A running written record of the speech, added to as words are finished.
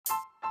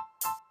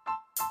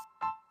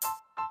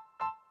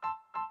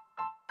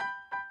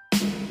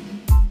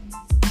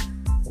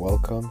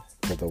Welcome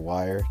to the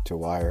Wire to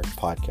Wire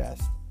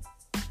podcast.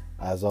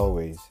 As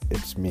always,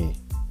 it's me,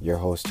 your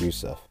host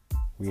Yusuf.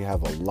 We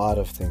have a lot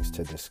of things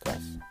to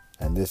discuss,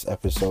 and this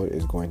episode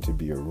is going to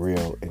be a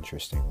real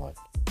interesting one.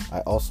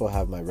 I also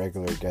have my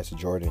regular guest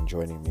Jordan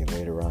joining me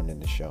later on in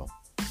the show.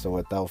 So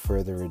without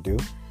further ado,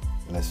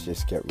 let's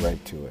just get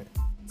right to it.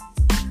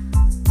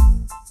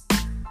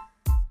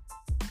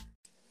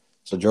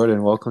 So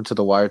Jordan, welcome to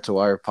the Wire to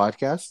Wire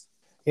podcast.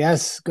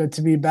 Yes, good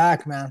to be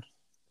back, man.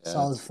 It's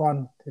Yeah. always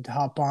fun to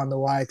hop on the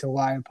Wire to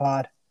Wire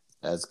pod.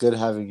 It's good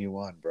having you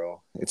on,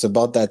 bro. It's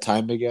about that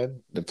time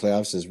again. The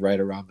playoffs is right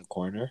around the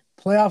corner.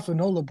 Playoff with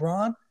no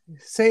LeBron?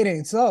 Say it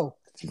ain't so.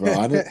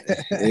 Bro,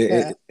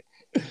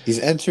 he's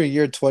entering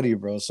year 20,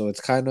 bro. So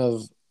it's kind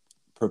of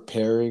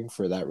preparing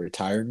for that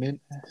retirement.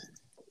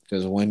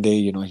 Because one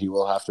day, he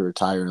will have to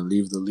retire and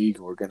leave the league.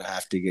 And we're going to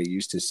have to get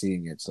used to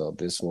seeing it. So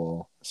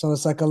So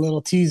it's like a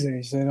little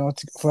teaser,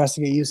 for us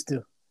to get used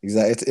to.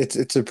 Exactly.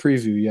 It's a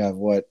preview,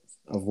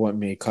 of what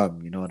may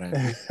come. You know what I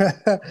mean?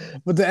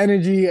 But the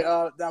energy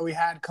that we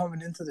had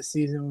coming into the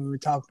season when we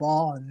talk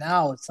ball, and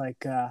now it's like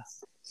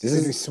This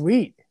pretty is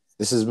sweet.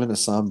 This has been a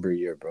somber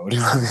year, bro. I'm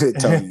going to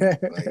tell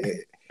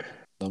you.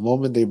 The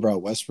moment they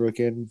brought Westbrook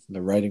in,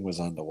 the writing was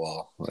on the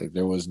wall. Like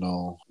there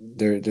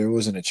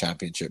wasn't a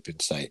championship in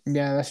sight.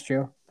 Yeah, that's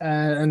true.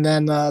 And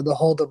then the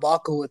whole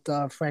debacle with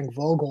Frank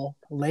Vogel,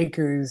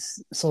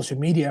 Lakers social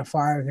media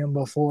firing him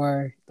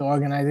before the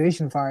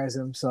organization fires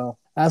him. So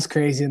that's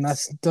crazy, and that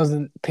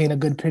doesn't paint a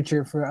good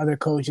picture for other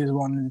coaches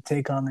wanting to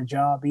take on the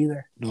job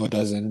either. No, it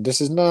doesn't.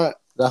 This is not.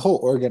 The whole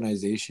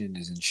organization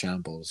is in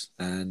shambles,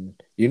 and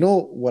you know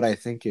what I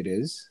think it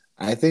is?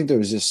 I think there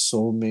was just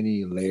so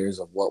many layers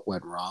of what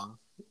went wrong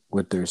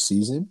with their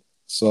season.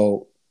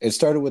 So it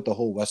started with the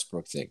whole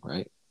Westbrook thing,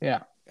 right?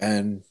 Yeah.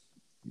 And,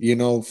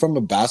 from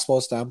a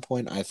basketball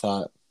standpoint, I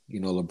thought,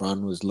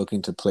 LeBron was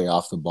looking to play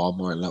off the ball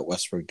more and let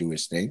Westbrook do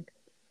his thing.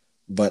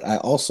 But I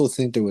also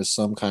think there was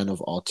some kind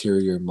of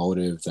ulterior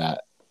motive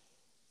that,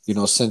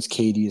 since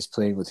KD is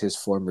playing with his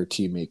former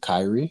teammate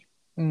Kyrie,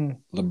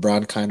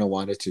 LeBron kind of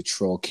wanted to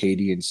troll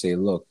KD and say,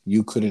 look,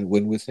 you couldn't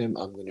win with him.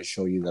 I'm going to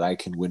show you that I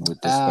can win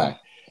with this guy.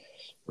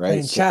 Right?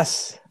 Playing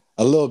chess.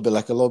 A little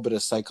bit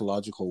of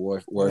psychological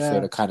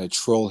warfare to kind of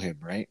troll him,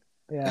 right?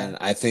 Yeah. And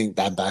I think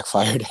that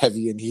backfired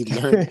heavy, and he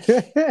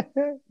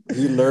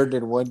learned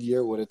in 1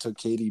 year what it took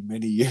KD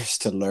many years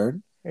to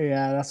learn.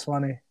 Yeah, that's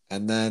funny.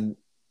 And then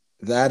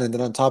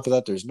on top of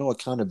that, there's no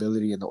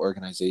accountability in the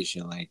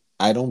organization. Like,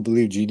 I don't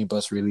believe Jeannie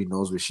Buss really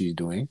knows what she's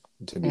doing,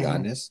 to be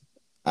honest.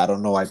 I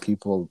don't know why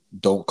people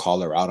don't call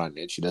her out on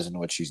it. She doesn't know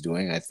what she's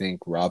doing. I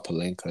think Rob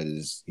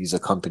Pelinka he's a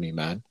company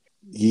man.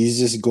 He's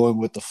just going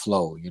with the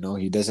flow,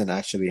 He doesn't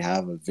actually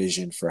have a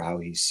vision for how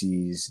he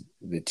sees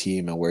the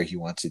team and where he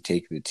wants to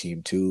take the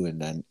team to.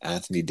 And then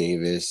Anthony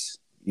Davis,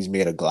 he's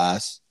made of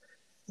glass.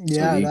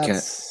 Yeah,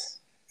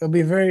 it'll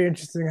be very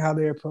interesting how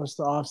they approach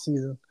the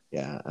offseason.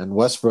 Yeah, and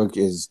Westbrook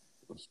is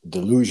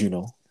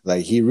delusional.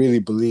 Like, he really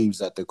believes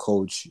that the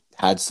coach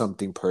had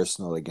something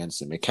personal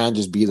against him. It can't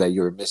just be that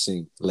you're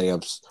missing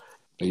layups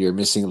and you're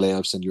missing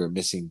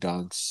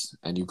dunks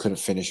and you couldn't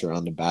finish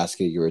around the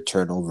basket. You're a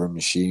turnover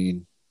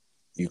machine.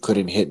 You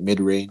couldn't hit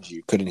mid-range.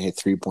 You couldn't hit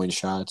three-point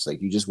shots.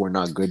 Like, you just were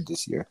not good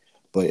this year.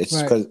 But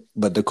it's because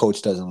but the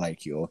coach doesn't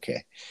like you.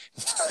 Okay.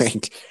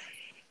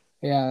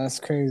 Yeah, that's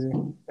crazy.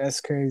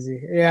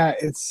 Yeah,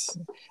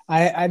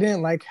 I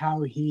didn't like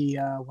how he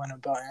went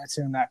about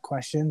answering that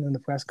question in the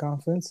press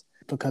conference,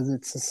 because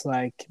it's just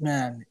like,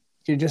 man,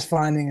 you're just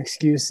finding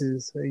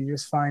excuses. You're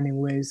just finding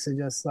ways to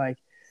just like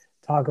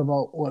talk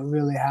about what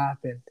really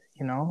happened,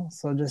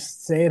 So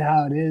just say it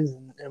how it is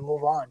and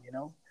move on,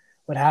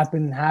 What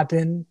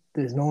happened.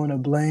 There's no one to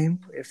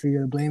blame. If you're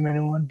going to blame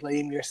anyone,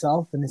 blame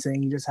yourself, and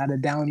saying you just had a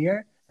down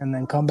year and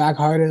then come back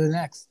harder the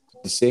next.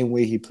 The same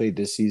way he played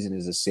this season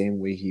is the same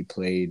way he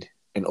played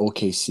in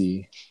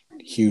OKC,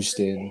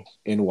 Houston,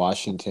 in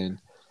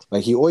Washington.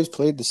 Like, he always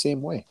played the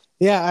same way.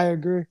 Yeah, I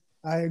agree.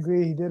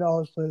 He did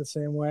always play the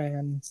same way.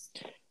 And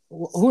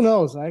who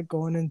knows, right?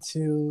 Going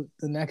into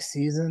the next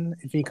season,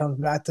 if he comes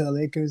back to the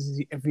Lakers,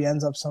 if he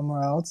ends up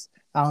somewhere else,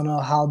 I don't know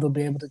how they'll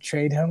be able to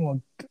trade him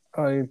or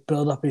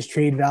build up his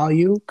trade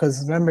value.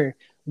 Because remember,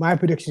 my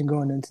prediction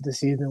going into the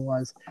season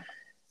was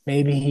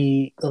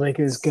maybe the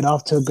Lakers get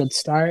off to a good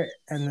start,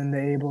 and then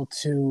they're able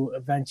to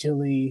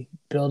eventually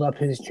build up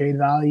his trade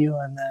value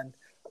and then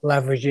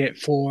leverage it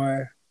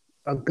for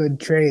a good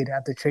trade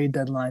at the trade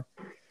deadline,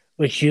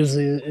 which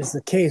usually is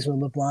the case when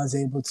LeBron's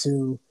able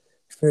to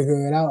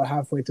figure it out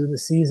halfway through the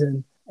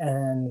season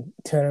and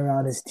turn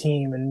around his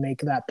team and make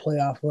that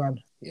playoff run.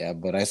 Yeah,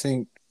 but they're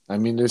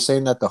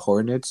saying that the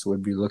Hornets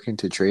would be looking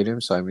to trade him.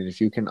 So,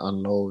 if you can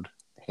unload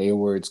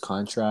Hayward's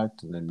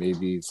contract and then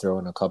maybe throw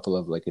in a couple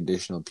of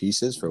additional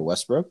pieces for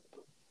Westbrook,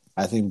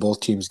 I think both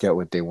teams get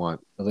what they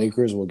want. The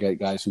Lakers will get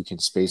guys who can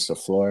space the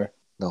floor.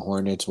 The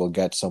Hornets will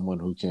get someone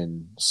who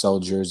can sell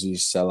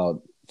jerseys,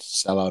 sell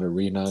out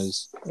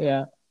arenas.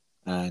 Yeah.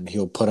 And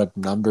he'll put up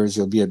numbers.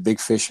 He'll be a big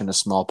fish in a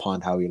small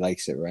pond, how he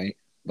likes it, right?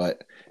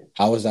 But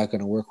how is that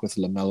going to work with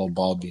LaMelo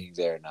Ball being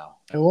there now?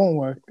 It won't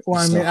work. Well,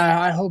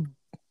 I hope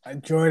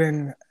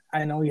Jordan,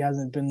 I know he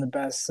hasn't been the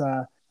best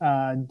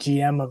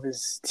GM of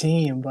his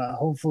team, but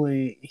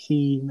hopefully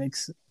he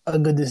makes a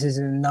good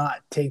decision and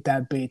not take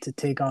that bait to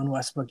take on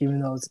Westbrook,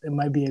 even though it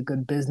might be a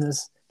good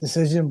business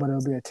decision, but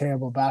it'll be a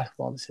terrible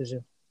basketball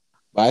decision.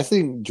 But I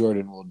think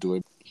Jordan will do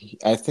it.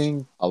 I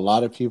think a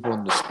lot of people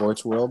in the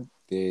sports world,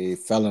 they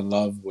fell in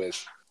love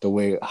with the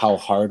way how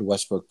hard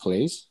Westbrook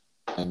plays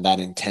and that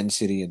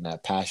intensity and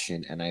that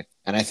passion. And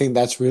I think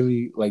that's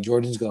really like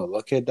Jordan's gonna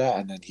look at that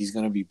and then he's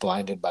gonna be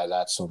blinded by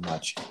that so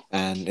much.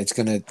 And it's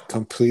gonna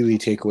completely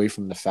take away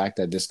from the fact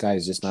that this guy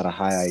is just not a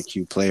high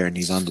IQ player and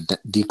he's on the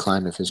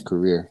decline of his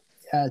career.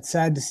 Yeah, it's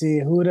sad to see.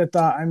 Who would have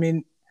thought? I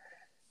mean,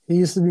 he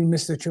used to be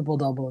Mr. Triple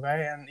Double,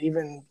 right? And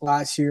even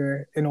last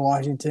year in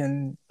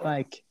Washington,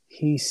 like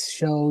he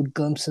showed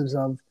glimpses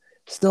of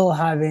still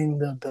having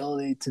the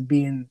ability to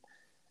be an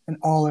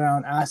all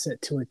around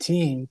asset to a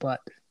team, but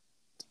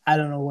I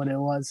don't know what it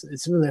was.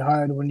 It's really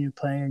hard when you're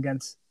playing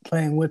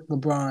with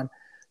LeBron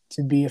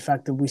to be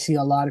effective. We see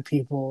a lot of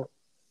people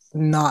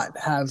not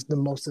have the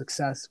most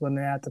success when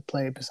they have to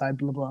play beside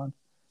LeBron.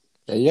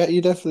 Yeah, he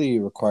definitely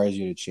requires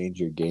you to change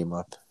your game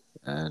up.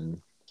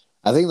 And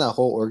I think that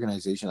whole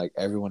organization, like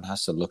everyone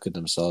has to look at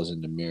themselves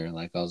in the mirror.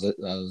 Like I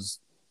was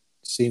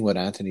seeing what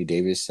Anthony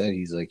Davis said.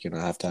 He's like, I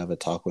have to have a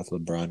talk with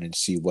LeBron and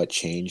see what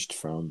changed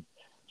from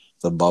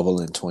the bubble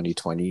in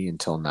 2020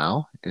 until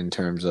now in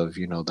terms of,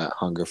 that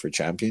hunger for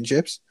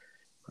championships.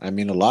 I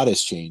mean, a lot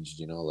has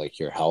changed, like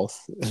your health,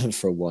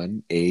 for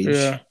one, age,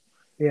 Yeah.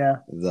 Yeah.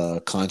 the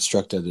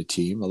construct of the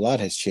team. A lot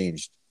has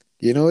changed.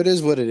 It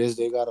is what it is.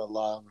 They got a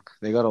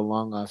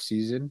long off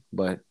season,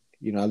 but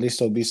at least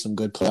there'll be some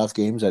good playoff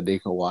games that they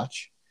can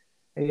watch.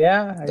 Yeah.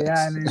 Yeah.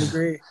 That's And I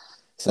agree.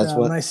 It's that's a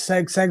what nice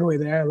segue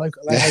there. I like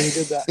how you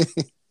did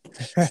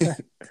that.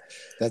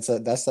 that's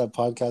that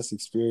podcast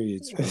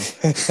experience, bro.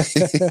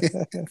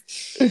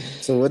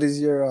 So what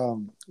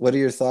are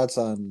your thoughts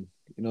on,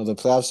 the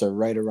playoffs are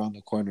right around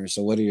the corner.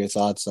 So what are your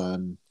thoughts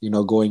on,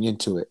 going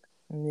into it?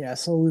 Yeah,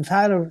 so we've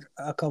had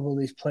a couple of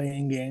these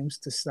play-in games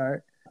to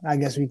start. I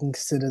guess we can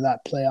consider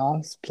that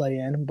playoffs,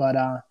 play-in. But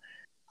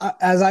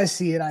as I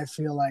see it, I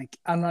feel like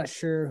I'm not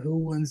sure who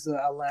wins the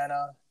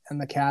Atlanta and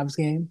the Cavs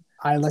game.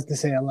 I like to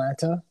say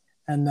Atlanta.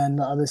 And then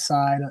the other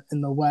side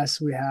in the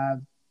West, we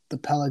have the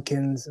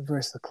Pelicans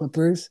versus the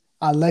Clippers.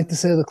 I'd like to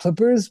say the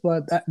Clippers,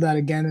 but that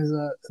again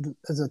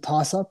is a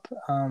toss up.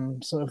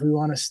 So if we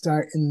want to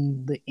start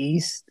in the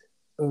East,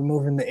 we're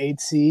moving the eighth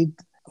seed.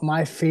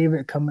 My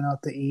favorite coming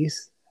out the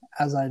East,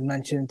 as I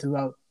mentioned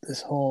throughout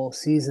this whole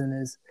season,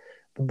 is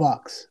the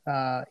Bucks.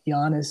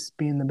 Giannis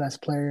being the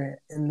best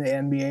player in the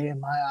NBA in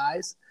my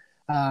eyes,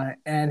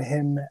 and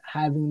him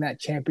having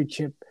that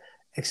championship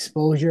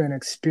exposure and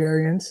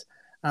experience,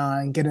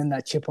 and getting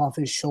that chip off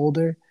his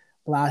shoulder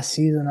last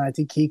season. I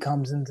think he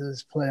comes into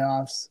this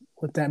playoffs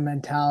with that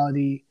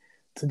mentality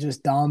to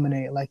just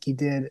dominate like he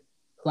did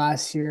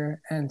last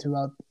year and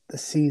throughout the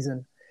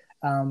season.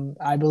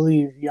 I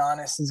believe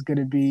Giannis is going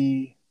to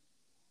be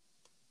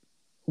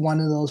one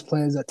of those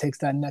players that takes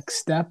that next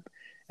step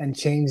and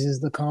changes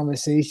the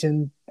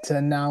conversation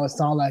to now it's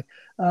not like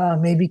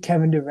maybe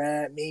Kevin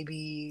Durant,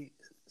 maybe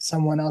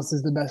someone else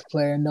is the best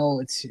player.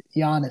 No, it's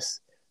Giannis.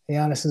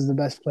 Giannis is the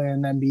best player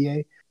in the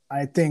NBA.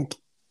 I think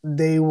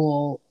they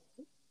will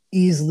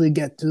easily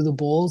get through the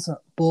Bulls.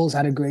 Bulls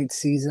had a great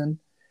season.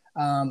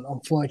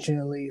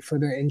 Unfortunately, for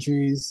their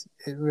injuries,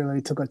 it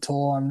really took a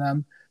toll on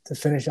them to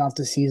finish off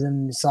the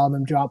season. You saw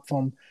them drop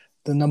from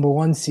the number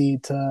one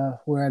seed to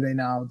where are they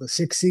now? The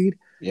sixth seed.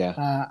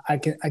 Yeah. I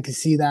can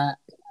see that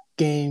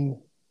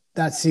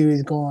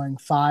series going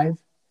five,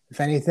 if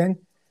anything,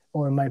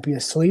 or it might be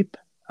a sweep.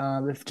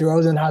 If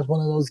DeRozan has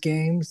one of those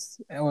games,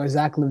 or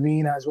Zach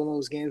LaVine has one of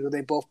those games where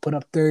they both put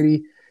up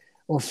 30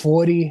 or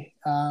 40,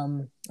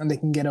 and they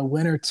can get a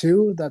win or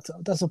two,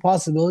 that's a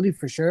possibility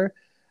for sure.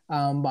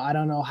 But I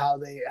don't know how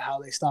they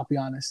stop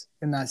Giannis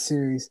in that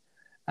series.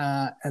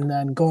 And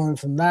then going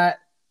from that,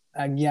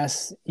 I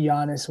guess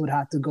Giannis would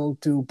have to go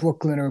to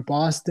Brooklyn or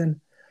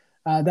Boston.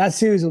 That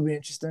series will be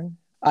interesting.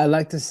 I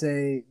like to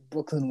say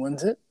Brooklyn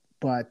wins it,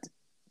 but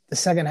the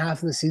second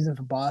half of the season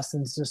for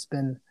Boston's just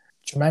been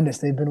tremendous.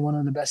 They've been one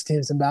of the best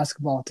teams in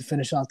basketball to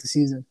finish off the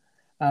season.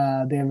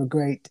 They have a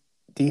great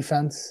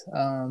defense.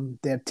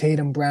 They have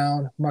Tatum,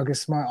 Brown,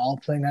 Marcus Smart all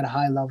playing at a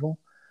high level.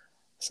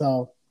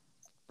 So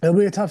it'll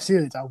be a tough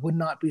series. I would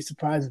not be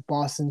surprised if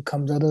Boston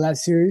comes out of that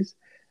series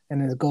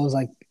and it goes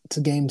like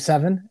to game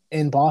 7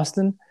 in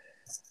Boston.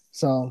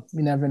 So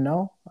you never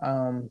know.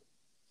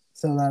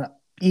 So that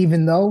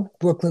even though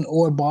Brooklyn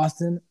or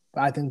Boston,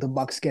 I think the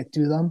Bucks get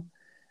through them.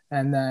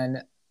 And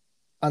then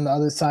on the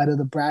other side of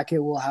the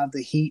bracket, we'll have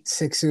the Heat,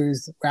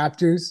 Sixers,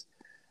 Raptors.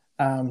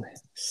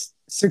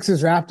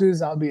 Sixers, Raptors,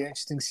 that'll be an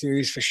interesting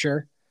series for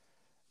sure.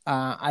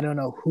 I don't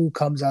know who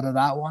comes out of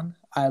that one.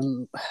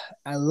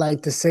 I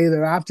like to say the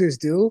Raptors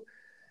do,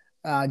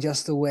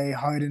 just the way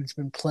Harden's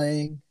been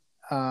playing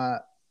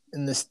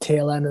in this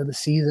tail end of the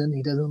season.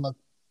 He doesn't look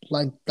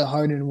like the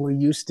Harden we're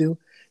used to,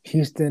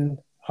 Houston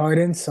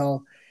Harden.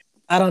 So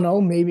I don't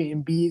know. Maybe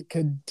Embiid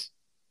could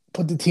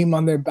put the team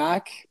on their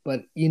back.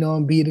 But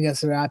Embiid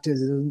against the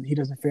Raptors, he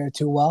doesn't fare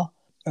too well.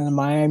 And in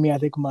Miami, I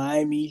think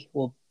Miami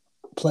will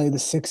play the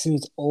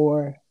Sixers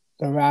or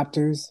the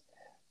Raptors,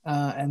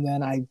 and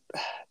then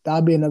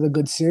that'll be another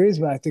good series.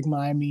 But I think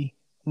Miami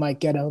might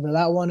get over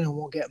that one, and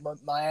we'll get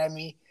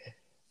Miami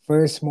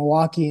versus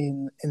Milwaukee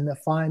in the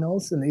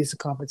finals, in the Eastern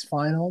Conference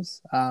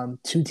Finals.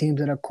 Two teams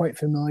that are quite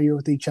familiar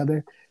with each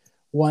other.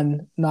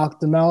 One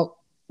knocked them out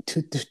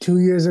 2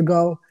 years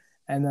ago,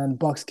 and then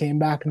Bucks came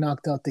back and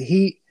knocked out the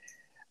Heat.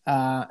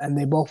 And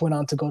they both went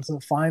on to go to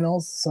the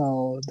finals,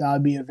 so that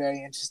would be a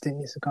very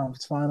interesting Eastern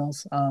Conference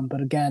Finals.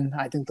 But again,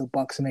 I think the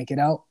Bucks make it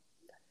out.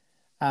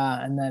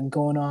 And then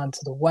going on to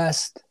the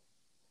West,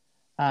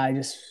 I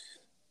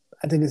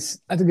think it's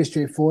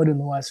straightforward in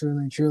the West, really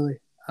and truly.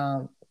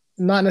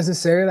 Not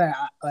necessarily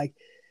like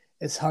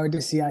it's hard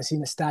to see. I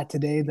seen a stat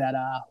today that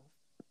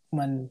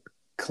when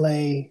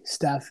Clay,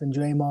 Steph, and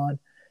Draymond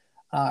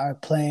are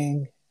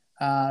playing,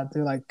 they're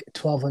like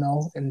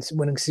 12-0 in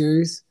winning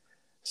series.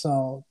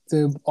 So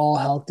they're all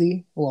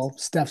healthy. Well,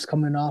 Steph's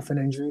coming off an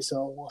injury,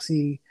 so we'll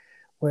see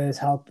where his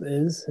health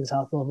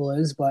level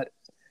is. But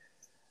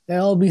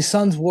it'll be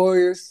Suns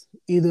Warriors,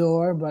 either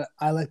or. But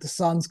I like the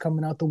Suns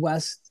coming out the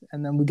West,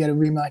 and then we get a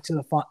rematch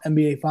of the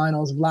NBA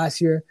Finals of last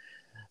year,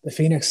 the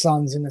Phoenix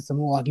Suns against the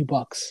Milwaukee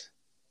Bucks.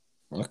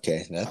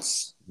 Okay, that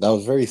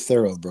was very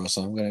thorough, bro.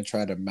 So I'm gonna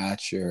try to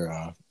match your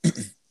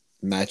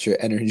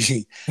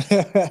energy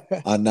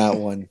on that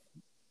one.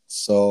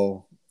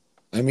 So.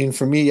 I mean,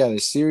 for me, the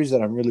series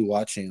that I'm really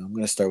watching, I'm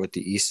going to start with the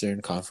Eastern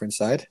Conference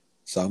side.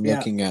 So I'm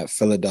looking at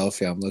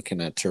Philadelphia. I'm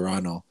looking at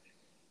Toronto.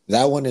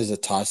 That one is a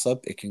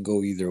toss-up. It can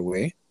go either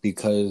way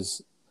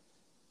because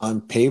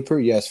on paper,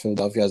 yes,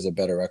 Philadelphia has a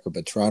better record.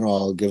 But Toronto,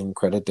 I'll give them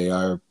credit. They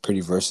are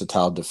pretty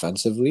versatile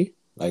defensively.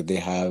 Like, they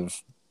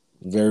have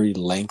very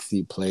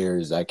lengthy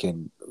players that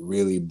can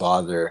really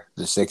bother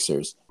the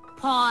Sixers.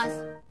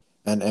 Pause.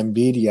 And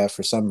Embiid,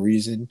 for some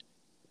reason,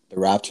 the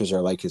Raptors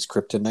are like his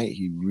kryptonite.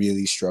 He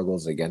really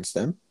struggles against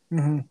them.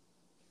 Mm-hmm.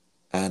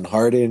 And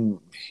Harden,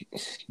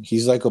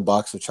 he's like a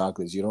box of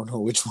chocolates. You don't know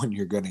which one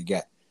you're going to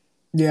get.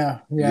 Yeah,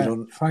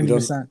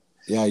 100%.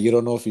 You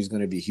don't know if he's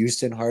going to be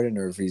Houston Harden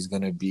or if he's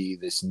going to be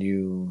this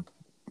new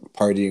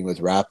partying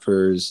with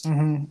rappers.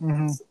 Mm-hmm,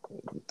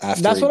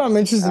 mm-hmm. That's what I'm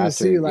interested to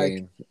see.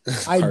 Like,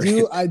 I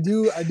do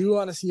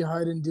want to see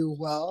Harden do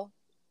well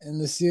in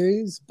the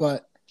series,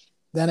 but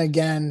then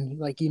again,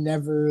 like, you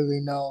never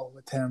really know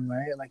with him,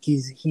 right? Like,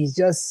 he's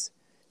just,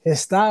 his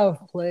style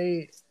of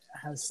play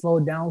has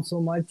slowed down so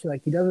much.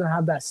 Like, he doesn't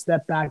have that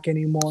step back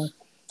anymore.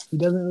 He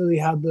doesn't really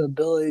have the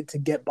ability to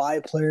get by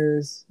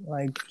players.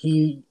 Like,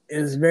 he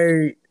is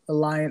very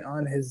reliant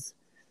on his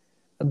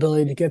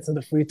ability to get to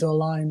the free throw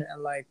line.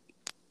 And, like,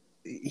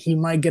 he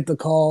might get the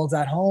calls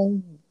at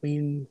home.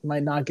 He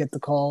might not get the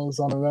calls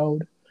on the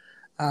road.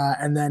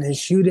 And then his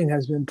shooting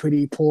has been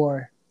pretty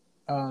poor.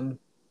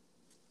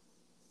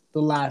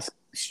 The last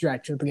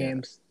stretch of the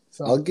games.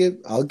 So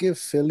I'll give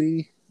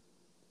Philly.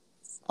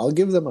 I'll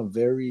give them a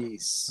very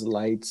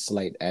slight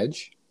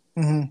edge.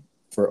 Mm-hmm.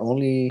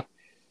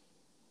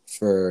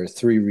 For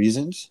three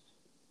reasons.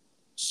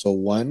 So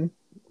one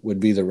would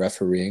be the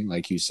refereeing,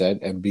 like you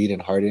said, Embiid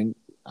and Harden.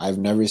 I've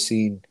never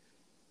seen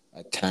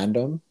a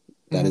tandem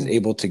that is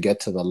able to get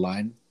to the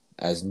line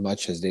as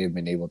much as they have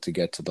been able to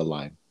get to the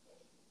line.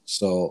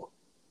 So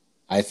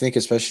I think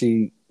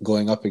especially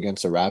going up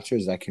against the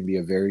Raptors, that can be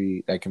a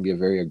very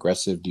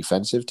aggressive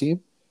defensive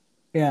team.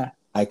 Yeah.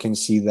 I can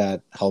see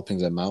that helping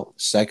them out.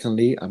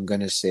 Secondly, I'm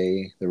going to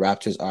say the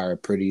Raptors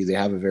they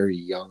have a very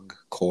young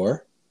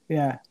core.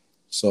 Yeah.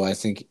 So I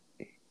think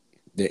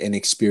the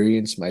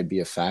inexperience might be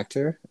a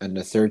factor. And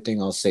the third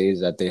thing I'll say is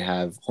that they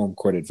have home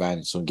court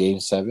advantage. So Game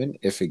 7,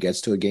 if it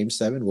gets to a Game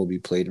 7, will be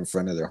played in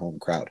front of their home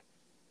crowd.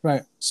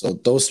 Right. So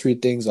those three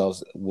things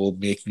will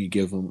make me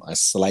give them a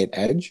slight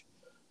edge.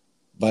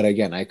 But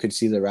again, I could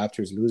see the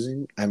Raptors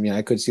losing. I mean,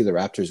 I could see the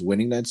Raptors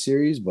winning that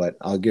series, but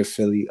I'll give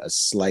Philly a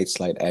slight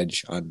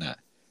edge on that.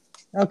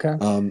 Okay.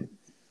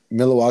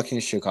 Milwaukee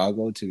and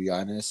Chicago, to be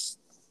honest,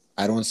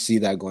 I don't see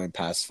that going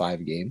past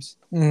 5 games.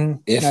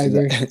 Mm-hmm. I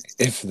agree.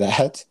 If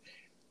that.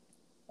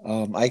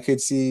 I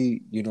could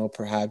see,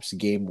 perhaps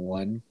Game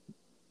 1,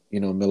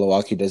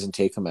 Milwaukee doesn't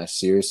take them as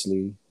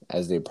seriously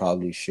as they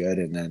probably should,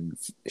 and then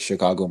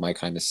Chicago might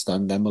kind of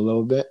stun them a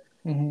little bit.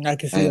 Mm-hmm. I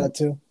can see that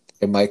too.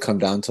 It might come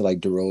down to like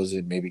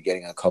DeRozan maybe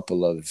getting a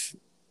couple of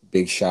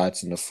big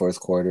shots in the fourth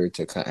quarter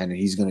and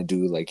he's gonna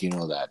do like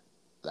that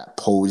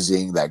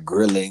posing, that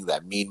grilling,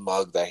 that mean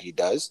mug that he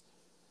does,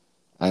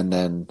 and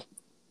then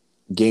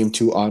Game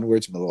 2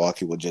 onwards,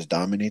 Milwaukee will just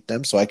dominate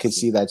them. So I could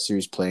see that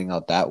series playing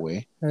out that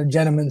way. A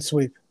gentleman's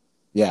sweep.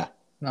 Yeah.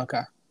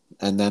 Okay.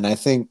 And then I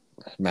think,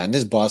 man,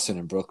 this Boston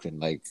and Brooklyn,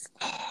 like,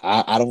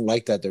 I don't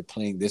like that they're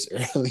playing this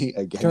early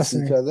against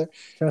each other.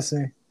 Trust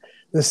me.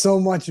 There's so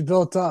much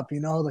built up,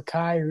 the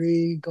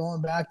Kyrie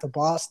going back to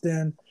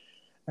Boston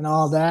and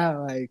all that.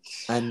 Like,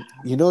 and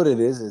you know what it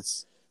is?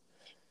 It's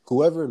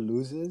whoever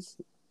loses,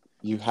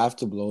 you have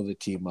to blow the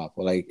team up.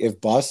 Like,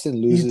 if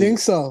Boston loses, you think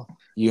so?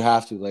 You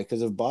have to, like,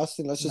 because if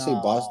Boston, let's just say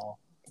Boston.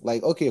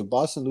 like, okay, if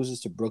Boston loses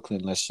to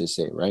Brooklyn, let's just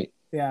say, right?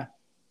 Yeah,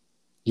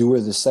 You were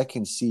the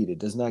second seed. It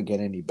does not get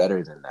any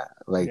better than that.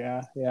 Like,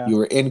 yeah, yeah. you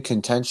were in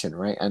contention,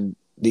 right? And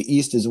the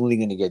East is only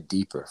going to get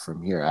deeper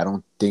from here. I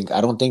don't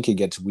think it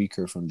gets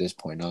weaker from this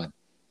point on.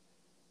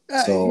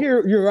 So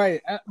You're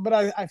right, but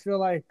I feel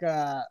like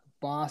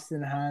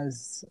Boston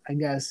has, I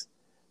guess,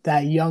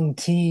 that young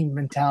team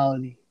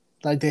mentality.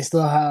 Like they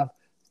still have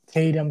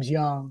Tatum's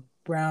young,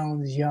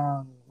 Brown's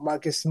young,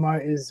 Marcus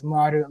Smart is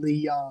moderately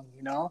young,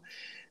 you know.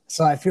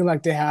 So I feel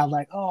like they have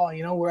like, oh,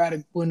 you know, we're at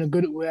a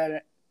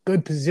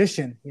good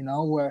position, you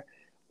know, we're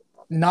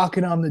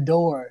knocking on the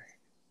door.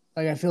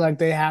 Like I feel like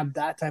they have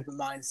that type of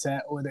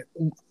mindset, or that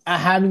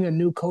having a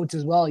new coach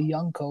as well, a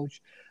young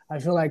coach. I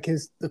feel like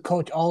the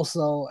coach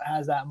also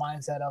has that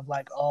mindset of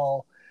like,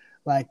 oh,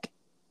 like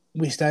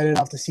we started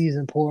off the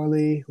season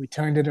poorly, we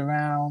turned it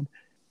around,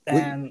 we,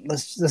 and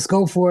let's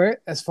go for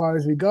it. As far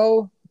as we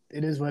go,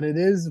 it is what it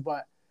is.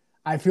 But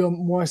I feel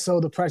more so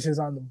the pressure's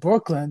on the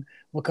Brooklyn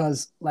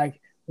because like,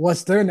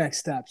 what's their next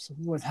steps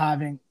with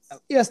having?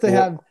 Yes, they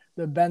well, have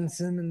the Ben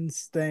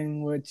Simmons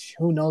thing, which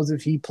who knows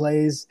if he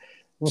plays.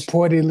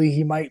 Reportedly,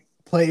 he might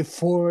play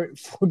for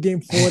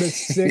game 4 to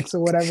 6 or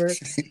whatever.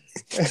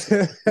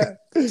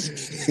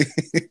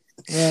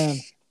 Man,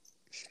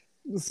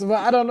 so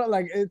I don't know.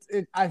 Like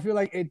I feel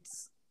like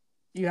it's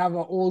you have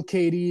an old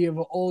KD, you have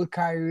an old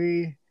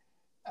Kyrie,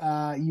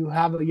 you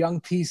have a young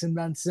piece in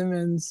Ben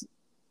Simmons.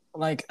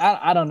 Like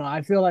I don't know.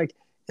 I feel like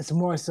it's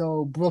more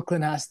so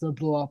Brooklyn has to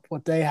blow up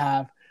what they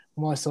have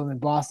more so than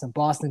Boston.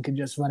 Boston can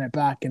just run it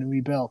back and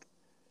rebuild.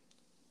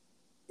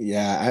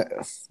 yeah,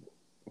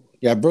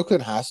 yeah, Brooklyn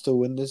has to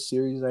win this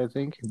series, I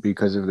think,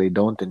 because if they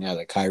don't, then yeah,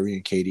 the Kyrie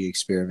and KD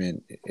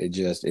experiment,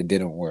 it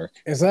didn't work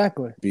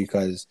Exactly.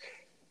 because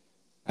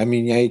I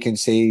mean, yeah, you can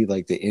say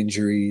like the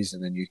injuries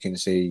and then you can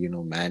say,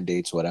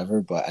 mandates,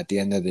 whatever, but at the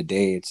end of the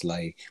day, it's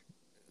like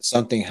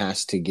something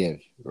has to give,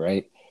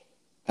 right?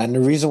 And the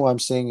reason why I'm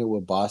saying it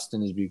with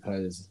Boston is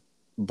because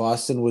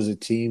Boston was a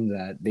team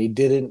that they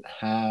didn't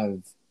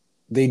have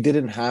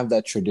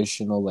that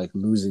traditional like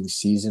losing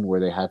season where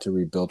they had to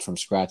rebuild from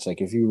scratch.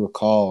 Like if you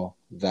recall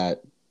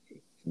that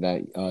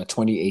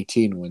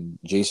 2018 when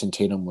Jason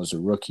Tatum was a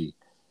rookie,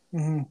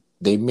 Mm-hmm.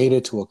 they made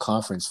it to a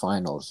conference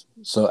finals.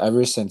 So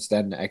ever since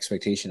then, the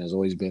expectation has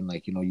always been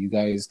like, you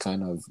guys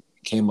kind of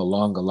came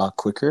along a lot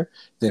quicker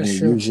than That's it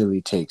true.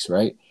 usually takes,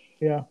 right?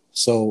 Yeah,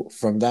 So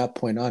from that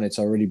point on, it's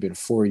already been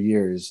 4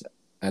 years,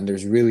 and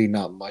there's really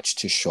not much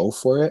to show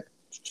for it.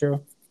 it's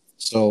true.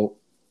 So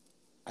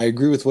I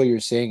agree with what you're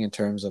saying in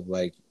terms of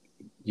like,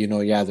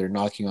 yeah, they're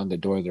knocking on the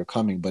door, they're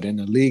coming, but in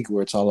a league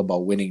where it's all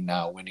about winning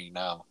now,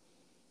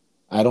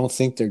 I don't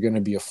think they're going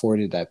to be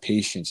afforded that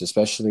patience,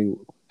 especially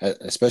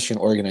an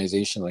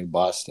organization like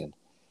Boston.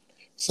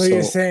 So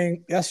you're So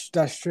saying that's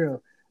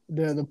true.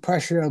 The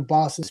pressure of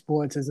Boston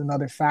sports is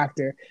another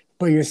factor,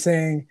 but you're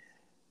saying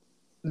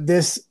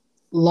this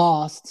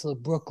loss to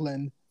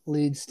Brooklyn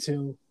leads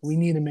to we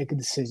need to make a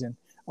decision.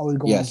 Are we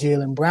going yes,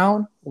 Jaylen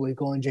Brown or are we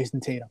going Jason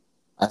Tatum?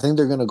 I think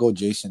they're going to go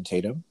Jason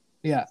Tatum,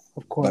 Yeah,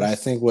 of but I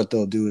course. think what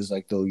they'll do is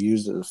like they'll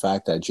use the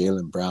fact that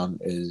Jaylen Brown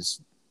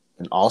is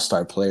an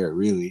all-star player,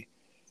 really,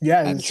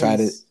 Yeah, and try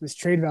to his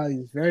trade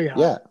value is very high.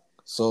 yeah.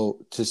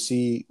 So to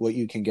see what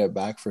you can get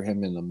back for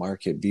him in the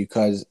market,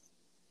 because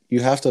you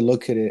have to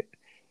look at it.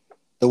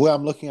 The way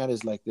I'm looking at it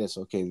is like this.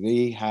 Okay,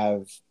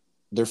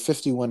 they're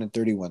 51 and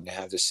 31. They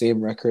have the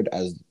same record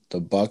as the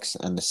Bucks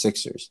and the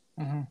Sixers.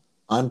 Mm-hmm.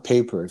 On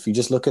paper, if you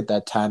just look at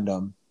that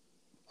tandem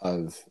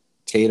of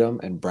Tatum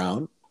and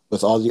Brown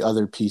with all the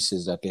other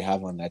pieces that they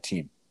have on that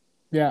team,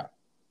 Yeah,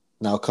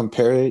 now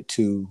compare it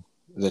to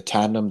the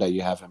tandem that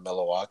you have in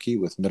Milwaukee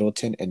with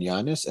Middleton and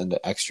Giannis and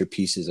the extra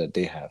pieces that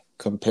they have.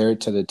 Compare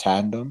it to the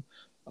tandem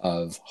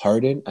of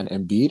Harden and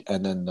Embiid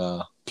and then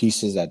the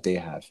pieces that they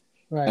have.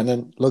 And right.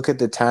 then look at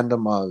the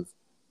tandem of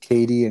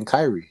KD and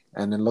Kyrie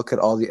and then look at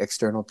all the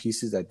external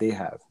pieces that they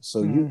have.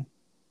 So Mm-hmm.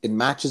 it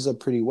matches up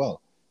pretty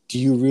well. Do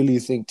you really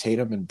think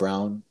Tatum and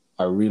Brown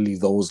are really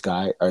those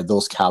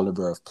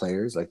caliber of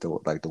players like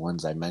the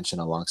ones I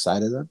mentioned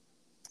alongside of them?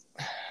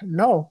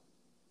 No,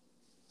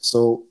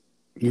 So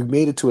you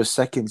made it to a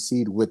second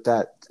seed with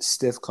that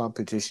stiff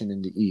competition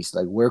in the East.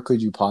 Like, where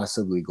could you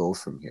possibly go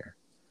from here?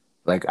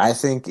 Like, I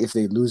think if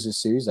they lose this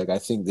series, like, I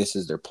think this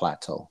is their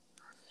plateau.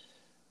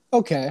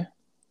 okay.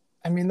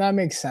 I mean that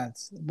makes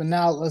sense. But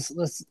now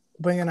let's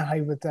bring in a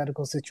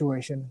hypothetical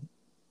situation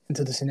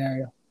into the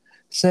scenario.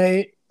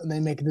 Say they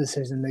make a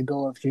decision, they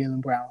go with Jaylen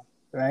Brown,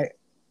 right?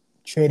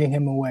 Trading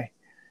him away.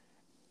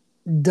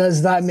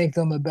 Does that make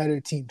them a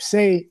better team?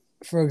 Say,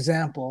 for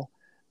example,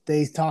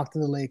 they talk to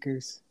the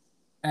Lakers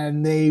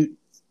and they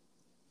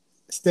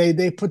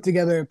put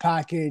together a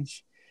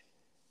package,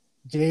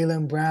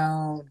 Jaylen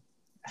Brown,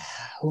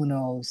 who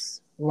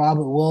knows,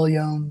 Robert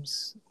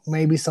Williams,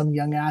 maybe some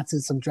young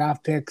assets, some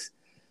draft picks,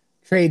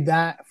 trade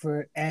that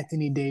for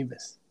Anthony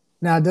Davis.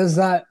 Now, does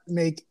that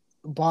make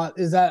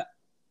is that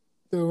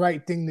the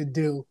right thing to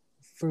do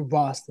for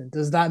Boston?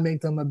 Does that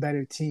make them a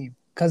better team?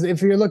 Because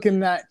if you're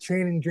looking at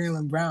trading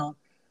Jaylen Brown,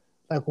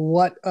 like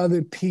what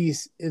other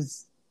piece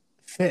is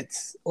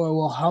fits or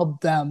will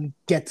help them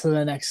get to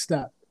the next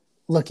step,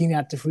 looking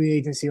at the free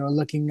agency or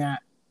looking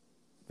at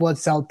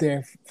what's out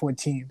there for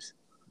teams?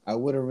 I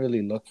wouldn't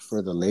really look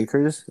for the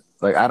Lakers.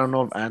 Like I don't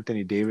know if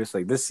Anthony Davis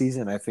like this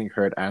season I think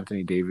hurt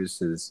Anthony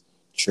Davis's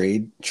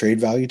trade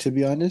value to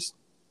be honest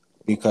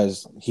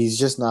because he's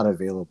just not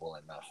available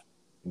enough.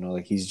 You know,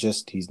 like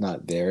he's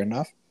not there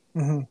enough.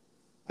 Mm-hmm.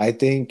 I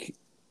think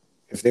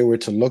if they were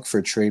to look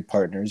for trade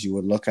partners, you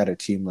would look at a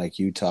team like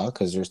Utah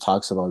because there's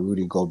talks about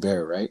Rudy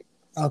Gobert, right?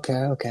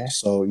 Okay.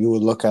 So you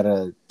would look at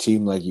a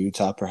team like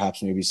Utah,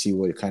 perhaps maybe see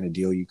what kind of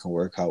deal you can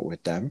work out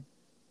with them.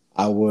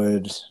 I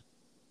would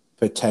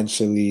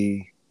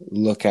potentially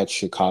look at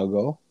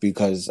Chicago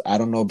because I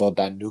don't know about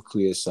that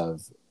nucleus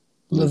of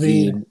LaVine.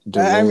 Levine,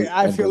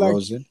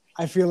 DeRozan.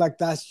 I feel like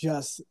that's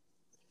just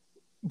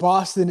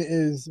Boston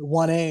is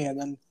 1A and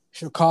then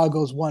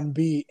Chicago's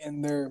 1B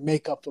in their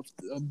makeup of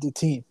the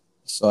team.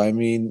 So I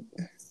mean,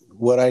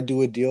 would I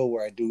do a deal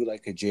where I do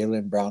like a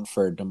Jaylen Brown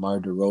for a DeMar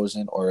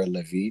DeRozan or a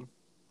Levine?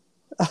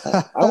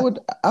 I would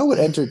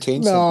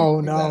entertain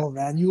something like that.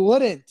 Man, you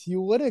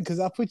wouldn't because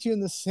I put you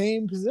in the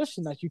same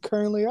position that you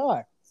currently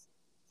are.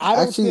 I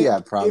don't Actually, think yeah,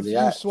 probably.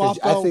 if you swap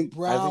out I think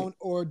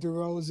or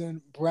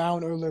DeRozan,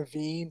 Brown or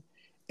Levine,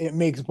 it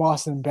makes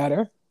Boston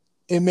better.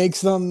 It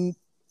makes them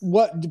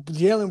what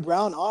Jaylen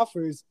Brown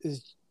offers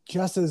is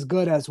just as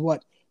good as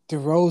what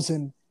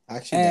DeRozan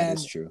actually that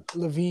is true.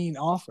 Levine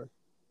offer.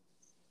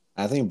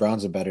 I think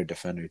Brown's a better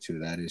defender too.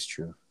 That is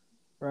true.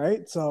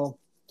 Right? So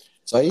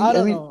I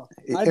don't mean, know.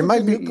 I think might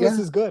the be. nucleus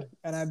Yeah. is good,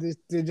 and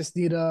they just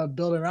need to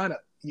build around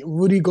it.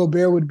 Rudy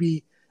Gobert would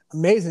be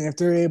amazing if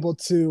they're able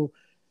to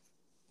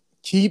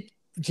keep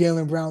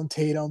Jaylen Brown,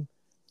 Tatum,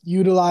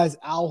 utilize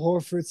Al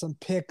Horford, some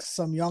picks,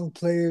 some young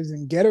players,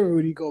 and get a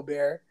Rudy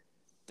Gobert.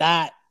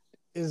 That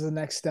is the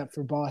next step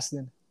for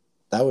Boston.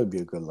 That would be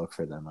a good look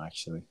for them,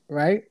 actually.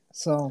 Right?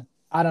 So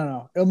I don't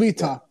know. It'll be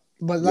tough.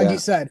 But like you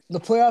said, the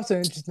playoffs are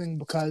interesting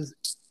because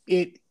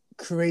it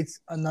creates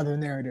another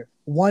narrative.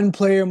 One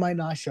player might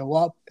not show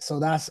up, so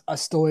that's a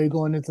story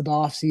going into the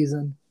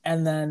offseason.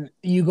 And then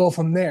you go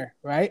from there,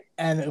 right?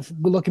 And if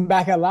we're looking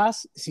back at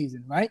last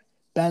season, right?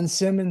 Ben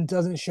Simmons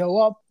doesn't show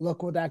up.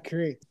 Look what that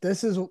creates.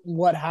 This is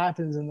what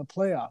happens in the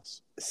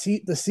playoffs.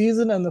 See, the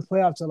season and the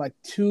playoffs are like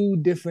two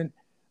different.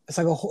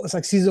 It's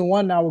like season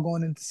one. Now we're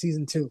going into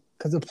season two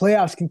because the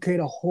playoffs can create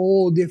a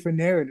whole different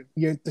narrative.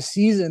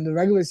 The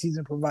regular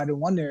season provided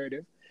one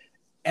narrative,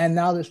 and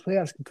now this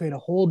playoffs can create a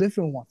whole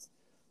different one,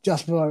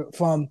 just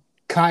from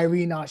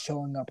Kyrie not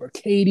showing up or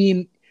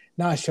KD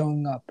not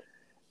showing up.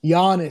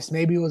 Giannis,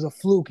 maybe it was a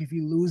fluke if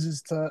he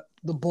loses to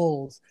the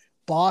Bulls.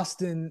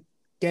 Boston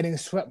getting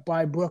swept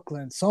by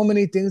Brooklyn. So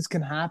many things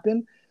can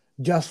happen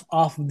just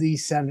off of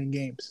these 7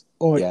 games,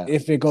 or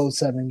if it goes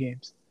 7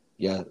 games.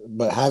 Yeah,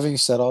 but having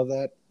said all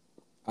that,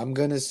 I'm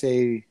gonna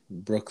say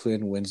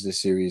Brooklyn wins the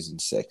series in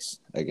 6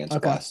 against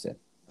Boston.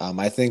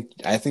 I think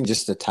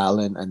just the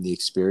talent and the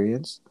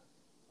experience.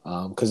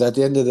 Because at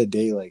the end of the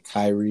day, like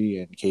Kyrie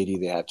and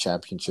KD, they have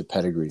championship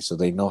pedigree, so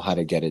they know how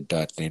to get it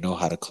done. They know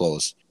how to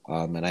close.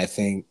 And I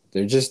think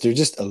they're just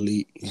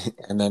elite.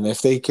 And then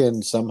if they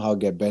can somehow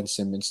get Ben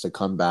Simmons to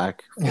come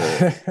back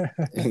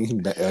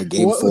for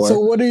game 4. So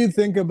what do you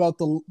think about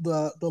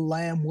the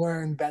Lamb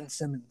wearing Ben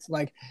Simmons?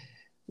 Like,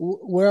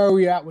 where are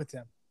we at with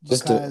him?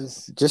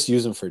 Just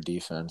use him for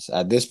defense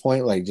at this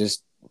point. Like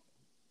just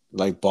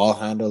like ball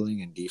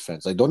handling and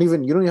defense. Like you don't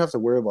even have to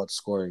worry about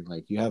scoring.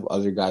 Like you have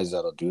other guys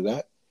that'll do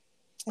that.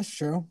 That's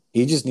true.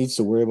 He just needs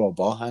to worry about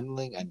ball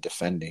handling and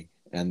defending.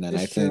 And then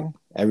I think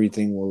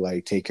everything will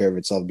like take care of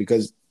itself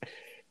because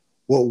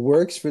what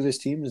works for this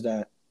team is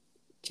that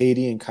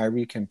KD and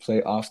Kyrie can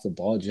play off the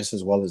ball just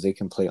as well as they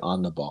can play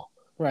on the ball.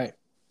 Right.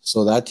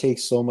 So that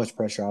takes so much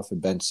pressure off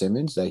of Ben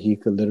Simmons that he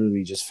could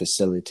literally just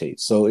facilitate.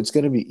 So it's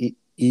going to be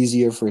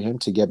easier for him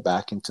to get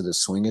back into the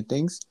swing of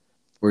things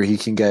where he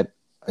can get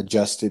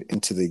adjusted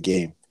into the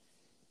game.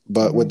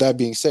 But with that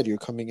being said, you're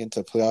coming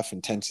into playoff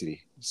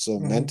intensity. So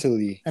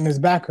mentally, and his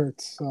back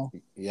hurts. So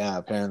yeah,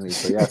 apparently.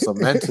 So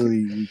mentally,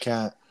 you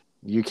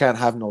can't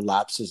have no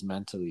lapses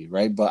mentally,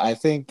 right? But I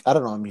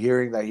don't know. I'm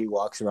hearing that he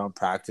walks around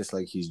practice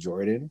like he's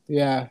Jordan.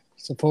 Yeah,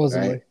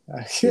 supposedly.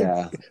 Right?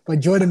 Yeah, but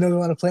Jordan doesn't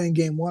want to play in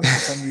game 1 for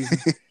some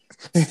reason.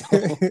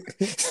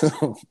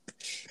 so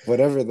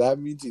whatever that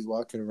means, he's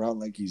walking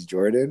around like he's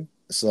Jordan.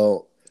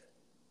 So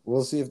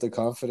we'll see if the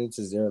confidence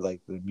is there,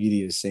 like the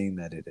media is saying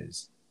that it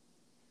is.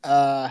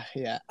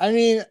 Yeah. I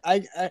mean,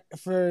 I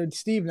for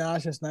Steve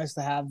Nash, it's nice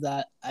to have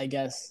that. I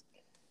guess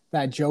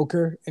that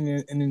Joker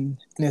in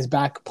his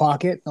back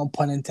pocket. No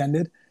pun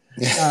intended.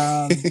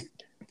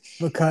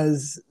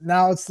 Because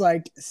now it's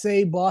like,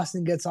 say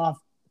Boston gets off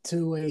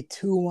to a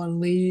 2-1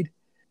 lead,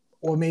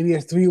 or maybe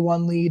a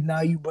 3-1 lead.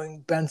 Now you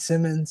bring Ben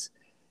Simmons.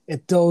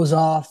 It throws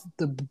off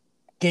the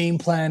game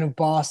plan of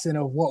Boston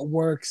of what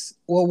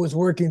was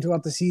working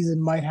throughout the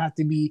season might have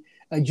to be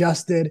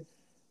adjusted.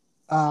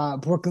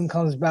 Brooklyn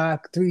comes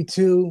back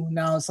 3-2.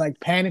 Now it's like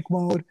panic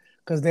mode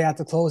because they have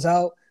to close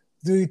out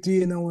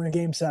 3-3 and then we're in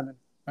game 7,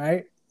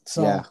 right?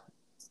 So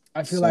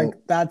I feel like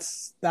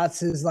that's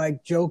his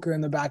like Joker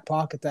in the back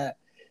pocket that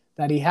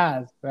that he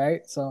has,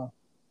 right? So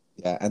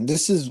Yeah, and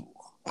this is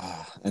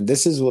and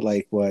this is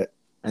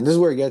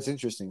where it gets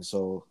interesting.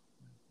 So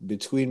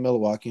between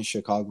Milwaukee and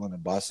Chicago and then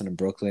Boston and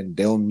Brooklyn,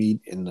 they'll meet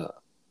in the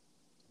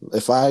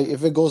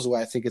if it goes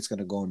away, I think it's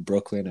gonna go in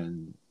Brooklyn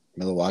and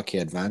Milwaukee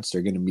advance.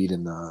 They're gonna meet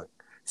in the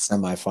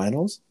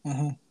semifinals.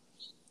 mm-hmm.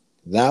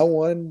 That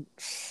one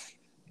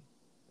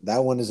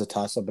that one is a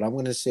toss up, but I'm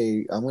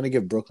gonna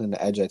give Brooklyn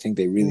the edge. I think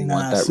they really want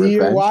Nah, that see,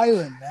 you're revenge.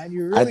 wilding, man.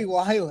 You're I really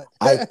wilding.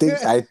 I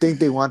think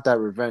they want that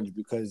revenge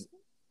because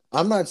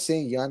I'm not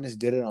saying Giannis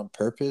did it on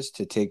purpose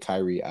to take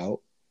Kyrie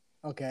out,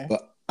 Okay.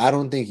 but I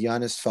don't think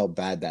Giannis felt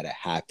bad that it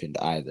happened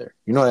either.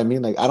 You know what I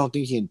mean? Like I don't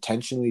think he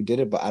intentionally did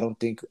it, but I don't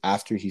think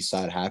after he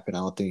saw it happen, I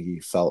don't think he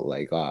felt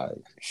like,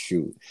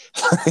 shoot.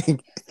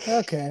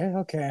 Okay.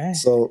 Okay.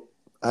 So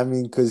I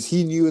mean, because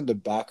he knew in the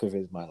back of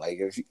his mind, like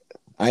if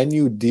I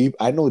know deep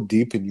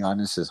in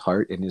Giannis's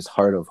heart, in his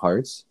heart of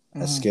hearts,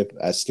 Mm-hmm.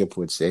 As Skip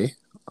would say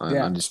on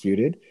Yeah.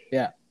 Undisputed,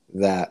 Yeah.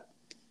 that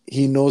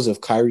he knows if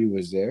Kyrie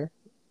was there,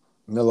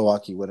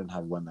 Milwaukee wouldn't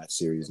have won that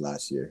series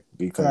last year Right.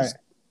 because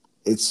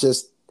it's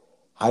just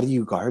how do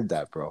you guard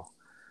that, bro?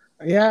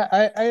 Yeah,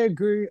 I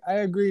agree. I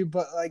agree,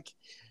 but like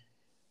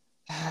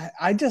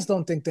I just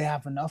don't think they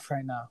have enough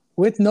right now.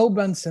 With no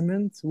Ben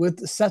Simmons,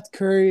 with Seth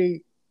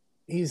Curry,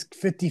 he's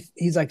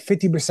like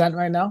 50%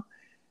 right now.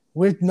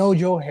 With no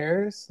Joe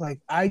Harris, like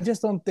I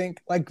just don't think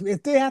like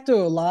if they have to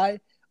rely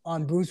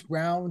on Bruce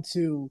Brown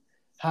to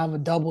have a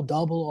double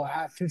double or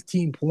have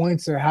 15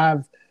 points or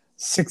have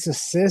 6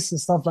 assists and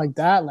stuff like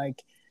that,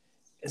 like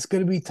it's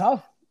gonna be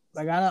tough.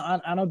 Like I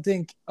don't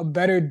think a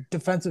better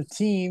defensive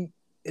team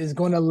is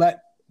going to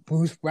let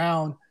Bruce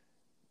Brown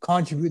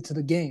contribute to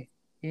the game.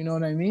 You know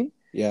what I mean?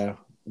 Yeah,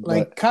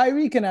 Like but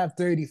Kyrie can have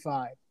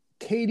 35,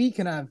 KD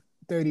can have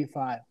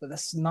 35, but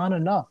that's not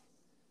enough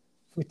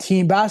for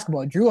team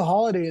basketball. Drew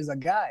Holiday is a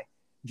guy.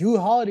 Drew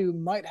Holiday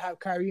might have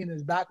Kyrie in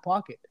his back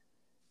pocket.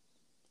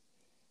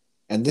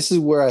 and this is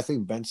where I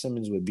think Ben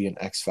Simmons would be an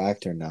X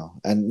factor now,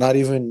 and not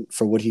even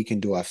for what he can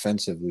do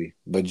offensively,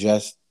 but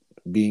just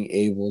being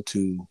able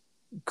to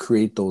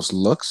create those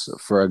looks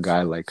for a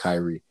guy like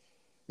Kyrie.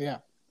 Yeah.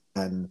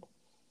 And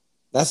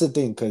that's the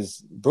thing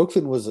because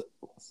Brooklyn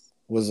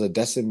was a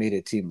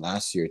decimated team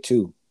last year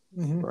too,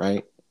 Mm-hmm.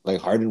 right? Like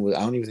Harden was.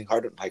 I don't even think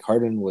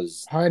Harden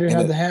was Harden in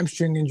had the it.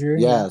 hamstring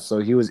injury. Yeah, so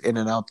he was in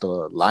and out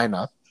the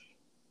lineup.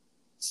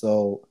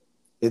 So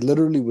it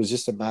literally was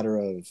just a matter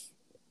of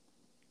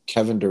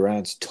Kevin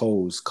Durant's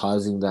toes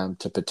causing them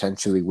to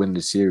potentially win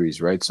the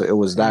series, right? So it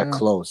was that Yeah.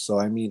 close. So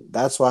I mean,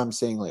 that's why I'm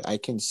saying like I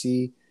can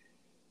see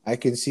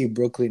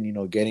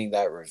Brooklyn, getting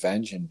that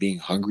revenge and being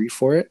hungry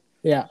for it.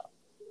 Yeah.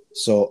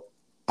 So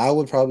I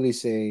would probably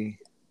say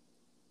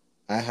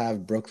I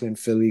have Brooklyn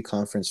Philly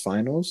conference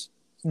finals,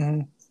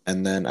 Mm-hmm.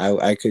 and then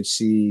I could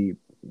see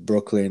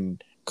Brooklyn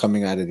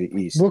coming out of the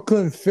East.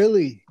 Brooklyn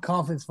Philly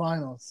conference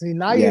finals. See,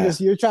 now Yeah,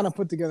 you're trying to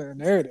put together a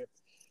narrative.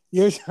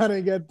 You're trying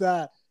to get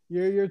that.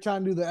 You're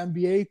trying to do the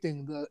NBA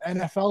thing, the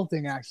NFL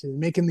thing, actually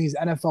making these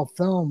NFL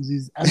films,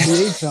 these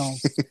NBA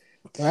films,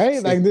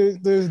 right? Like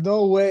there's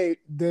no way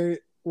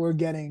we're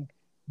getting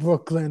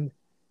Brooklyn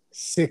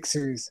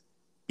Sixers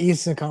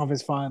Eastern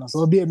Conference Finals. So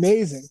it'd be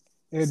amazing.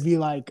 It'd be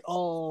like,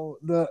 oh,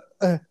 the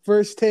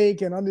first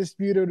take and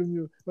Undisputed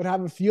would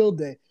have a field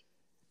day.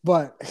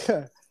 But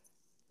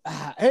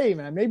hey,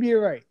 man, maybe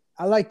you're right.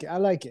 I like it. I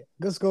like it.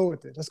 Let's go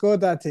with it. Let's go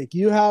with that take.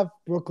 You have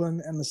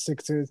Brooklyn and the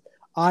Sixers.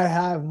 I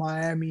have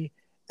Miami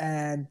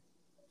and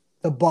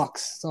the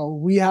Bucks. So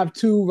we have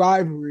two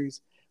rivalries,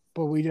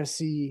 but we just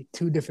see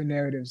two different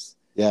narratives.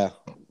 yeah.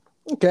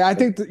 Okay, I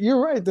think you're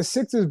right. The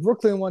Sixers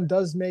Brooklyn one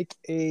does make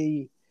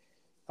a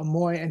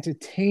more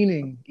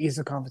entertaining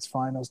Eastern Conference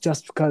Finals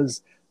just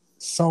because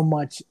so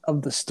much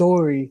of the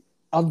story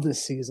of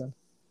this season.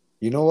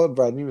 You know what,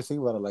 bro? I didn't even think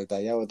about it like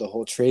that. Yeah, with the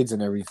whole trades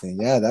and everything.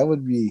 Yeah, that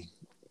would be.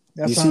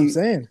 You That's what I'm see,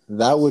 saying.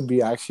 that would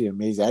be actually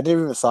amazing. I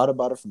never even thought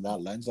about it from that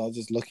lens. I was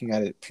just looking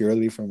at it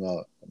purely from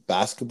a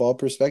basketball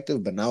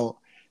perspective. But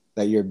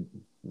that you're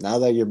now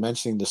that you're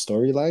mentioning the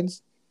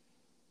storylines,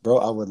 bro,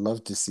 I would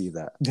love to see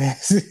that.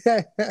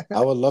 I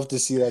would love to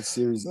see that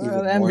series Well, even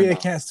the more NBA now.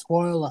 can't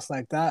spoil us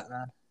like that,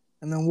 man.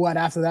 And then what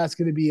after that's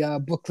going to be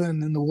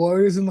Brooklyn and the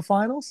Warriors in the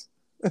finals?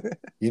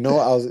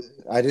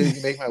 I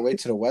didn't make my way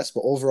to the West,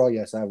 but overall,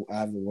 yes, I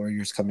have the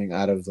Warriors coming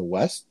out of the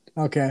West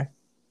Okay.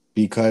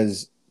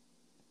 because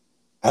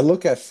I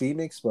look at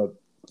Phoenix, but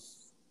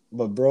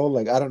bro,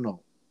 like I don't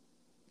know,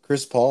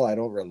 Chris Paul, I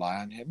don't rely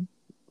on him.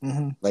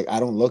 Mm-hmm. Like I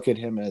don't look at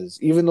him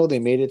as even though they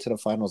made it to the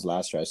finals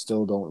last year, I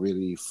still don't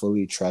really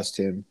fully trust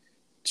him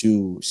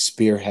to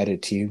spearhead a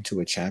team to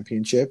a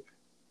championship.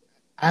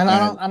 And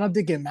And I don't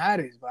think it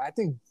matters, but I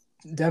think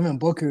Devin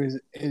Booker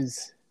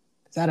is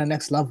at a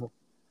next level.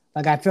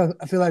 Like I feel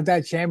like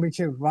that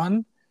championship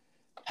run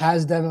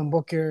has Devin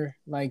Booker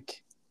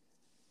like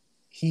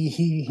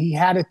he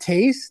had a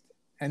taste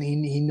and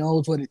he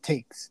knows what it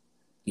takes.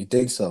 you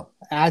think so?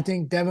 I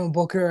think Devin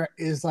Booker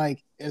is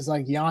like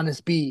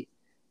Giannis B.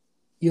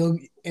 He'll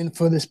in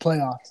for this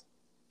playoffs.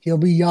 He'll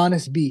be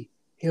Giannis B.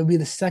 He'll be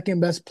the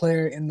second best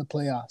player in the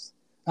playoffs.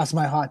 That's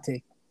my hot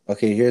take.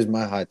 Okay, here's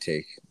my hot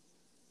take.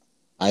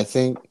 I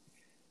think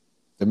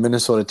the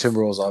Minnesota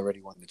Timberwolves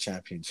already won the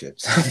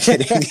championships. I'm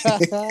kidding.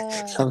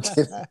 I'm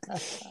kidding.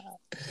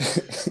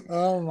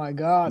 Oh my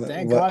God!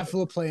 Thank But God for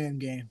the playing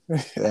game.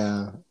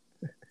 yeah,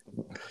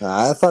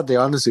 I thought they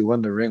honestly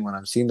won the ring. When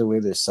I'm seeing the way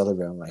they're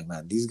celebrating, I'm like,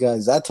 man, these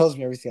guys. That tells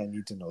me everything I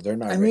need to know. They're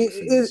not I ready mean,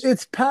 for this.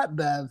 it's Pat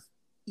Bev.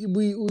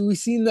 We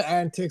seen the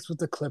antics with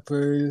the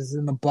Clippers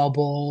and the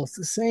bubble. It's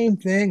the same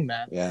thing,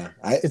 man. Yeah,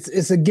 I.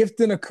 It's a gift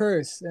and a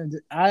curse, and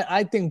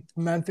I think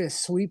Memphis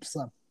sweeps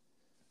them.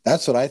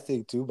 That's what I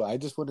think too. But I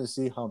just want to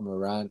see how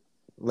Morant,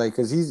 like,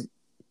 because he's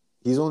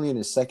only in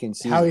his second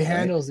How he season, right?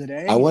 handles it,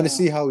 eh? I want to Yeah,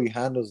 see how he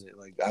handles it.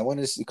 Like, I want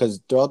to see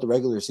because throughout the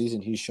regular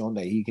season, he's shown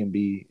that he can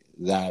be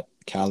that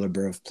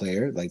caliber of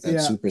player, like that yeah,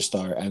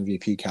 superstar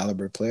MVP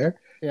caliber player.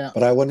 yeah.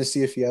 But I want to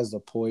see if he has the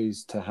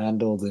poise to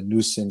handle the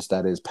nuisance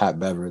that is Pat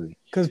Beverly.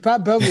 Because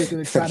Pat Beverly's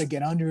gonna try to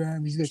get under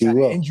him. He's gonna He try to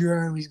will.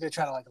 injure him. He's gonna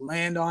try to like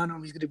land on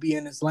him. He's gonna be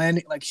in his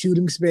landing like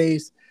shooting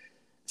space,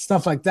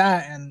 stuff like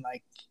that. And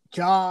like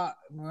Ja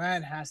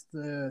Morant has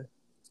to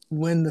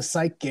win the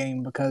psych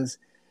game because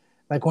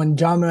like when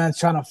John Morant's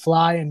trying to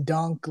fly and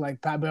dunk,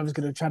 like Pat Bev is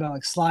gonna try to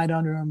like slide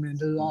under him and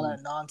do all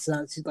that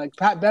nonsense. He's like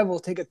Pat Bev will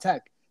take a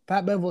tech.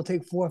 Pat Bev will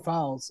take 4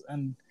 fouls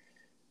and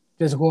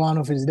just go on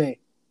with his day.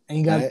 And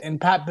you got I and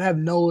Pat Bev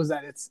knows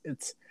that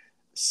it's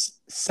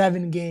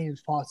 7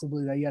 games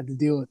possibly that you have to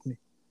deal with me.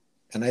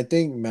 and I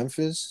think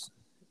Memphis,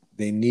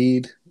 they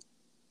need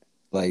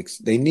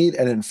they need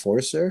an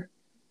enforcer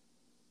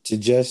to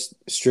just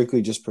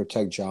strictly just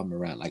protect John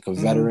Morant, like a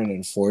Mm-hmm. veteran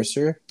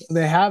enforcer.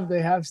 They have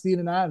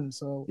Steven Adams,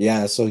 so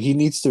Yeah, so he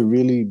needs to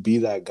really be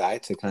that guy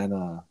to kind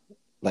of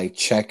like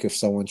check if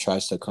someone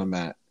tries to come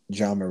at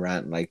John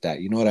Morant like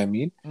that. You know what I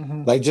mean?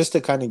 mm-hmm. Like just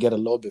to kind of get a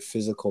little bit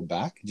physical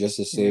back, just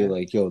to say Yeah.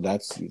 like, yo,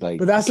 that's like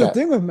But that's the cat.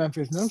 thing with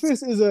Memphis.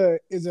 Memphis is a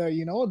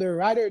they're a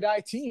ride or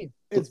die team.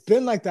 It's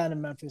been like that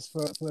in Memphis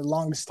for the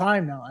longest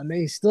time now, and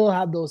they still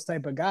have those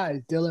type of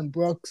guys: Dylan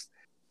Brooks,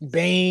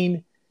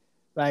 Bane,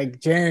 like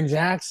Jaren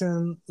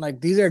Jackson. Like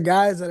these are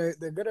guys they're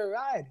gonna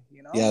ride,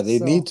 you Yeah, know. they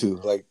need So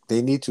to. Like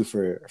they need to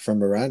for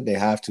Morant, they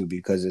have to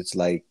because it's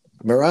like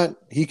Morant,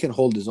 he can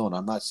hold his own.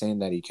 I'm not saying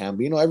that he can,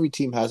 but you know, every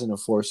team has an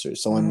enforcer.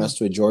 Someone mm-hmm. messed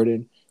with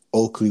Jordan,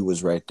 Oakley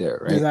was right there,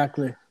 right?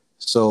 Exactly.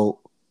 So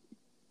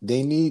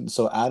they need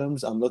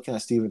Adams. I'm looking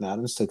at Steven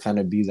Adams to kind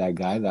of be that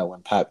guy that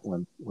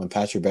when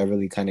Patrick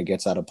Beverly kind of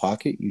gets out of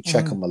pocket, you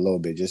check Mm-hmm. him a little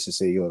bit just to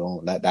say, yo,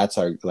 don't that's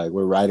our like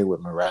we're riding with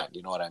Morant.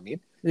 You know what I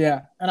mean?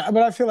 Yeah, but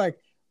I feel like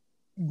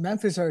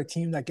Memphis are a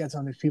team that gets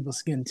under people's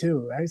skin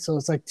too, right? So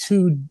it's like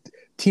two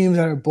teams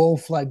that are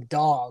both like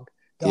dog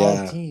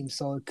Yeah, teams.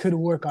 So it could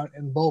work on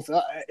in both.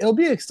 It'll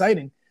be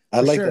exciting I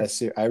for like that sure.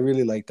 series. I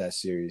really like that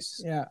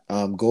series. Yeah,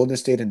 Golden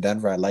State and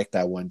Denver, I like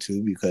that one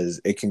too because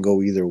it can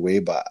go either way.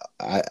 But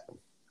I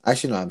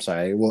actually no, I'm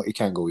sorry. Well, it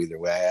can't go either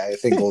way. I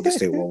think Golden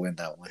State will win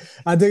that one.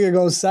 I think it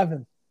goes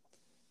 7.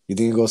 You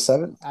think it goes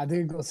 7? I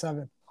think it goes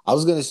 7. I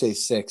was gonna say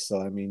 6. So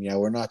I mean, yeah,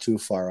 we're not too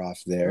far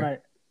off there. Right.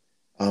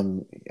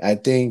 I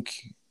think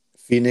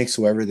Phoenix,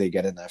 whoever they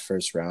get in that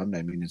first round,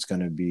 I mean, it's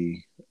going to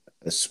be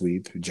a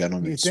sweep, You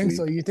gentleman's think sweep.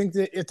 so? You think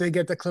that if they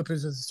get the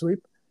Clippers as a sweep?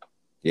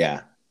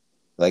 Yeah,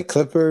 like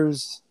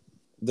Clippers,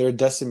 they're a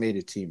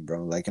decimated team,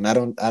 bro. Like, and I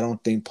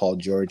don't think Paul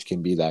George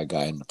can be that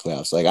guy in the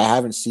playoffs. Like, I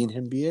haven't seen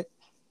him be it.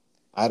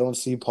 I don't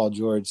see Paul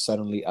George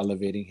suddenly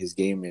elevating his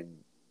game and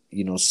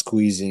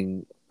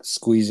squeezing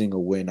a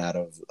win out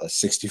of a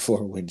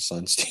 64 win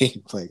Suns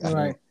team. Like,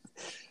 Right.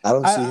 I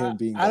don't see him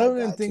being I that don't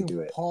even guy to think do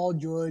it. Paul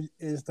George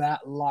is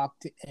that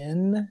locked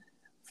in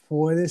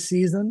for this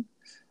season.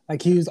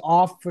 Like he was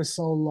off for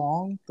so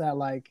long that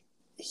like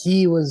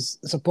he was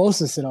supposed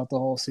to sit out the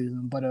whole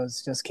season, but it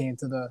was just came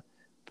to the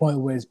point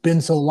where it's been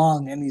so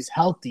long and he's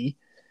healthy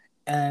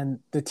and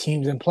the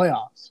team's in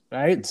playoffs,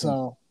 right? Mm-hmm.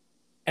 So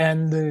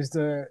and there's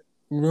the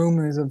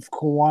rumors of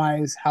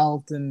Kawhi's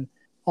health and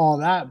all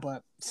that,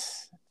 but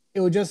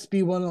it would just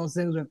be one of those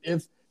things where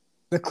if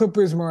the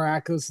Clippers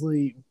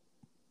miraculously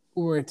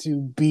were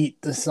to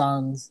beat the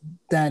Suns,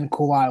 then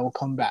Kawhi will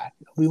come back.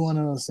 It'll be one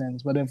of those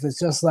things. But if it's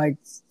just like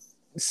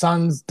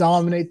Suns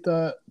dominate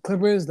the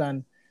Clippers,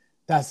 then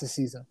that's the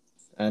season.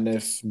 And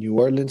if New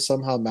Orleans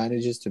somehow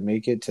manages to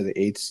make it to the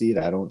 8th seed,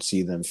 I don't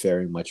see them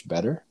faring much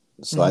better.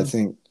 So I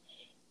think,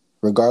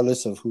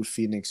 regardless of who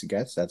Phoenix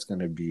gets, that's going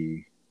to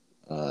be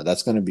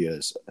a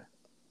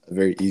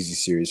very easy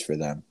series for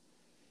them.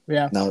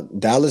 Yeah. Now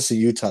Dallas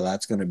and Utah,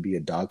 that's going to be a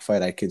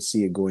dogfight. I could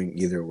see it going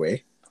either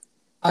way.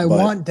 I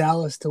want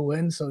Dallas to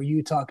win so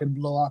Utah can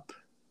blow up.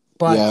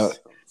 But yeah,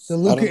 the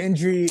Luka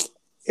injury,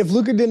 if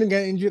Luka didn't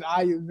get injured,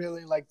 I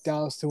really like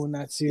Dallas to win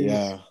that series.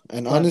 Yeah.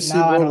 And but honestly,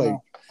 bro, like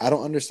I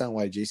don't understand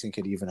why Jason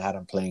Kidd even had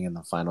him playing in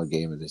the final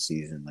game of the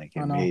season. Like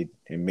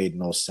it made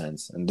no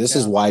sense. And this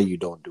is why you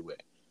don't do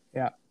it.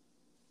 Yeah.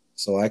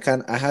 So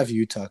I have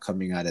Utah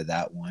coming out of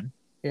that one.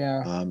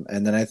 Yeah.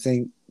 And then I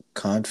think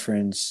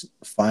conference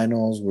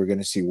finals, we're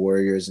gonna see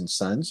Warriors and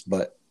Suns.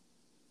 But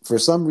for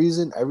some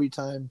reason, every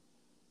time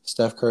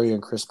Steph Curry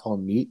and Chris Paul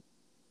meet,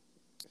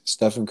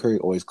 Stephen Curry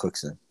always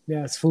cooks him.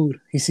 Yeah, it's food.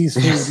 He sees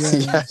food.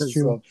 Yeah, that's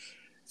true.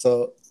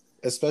 So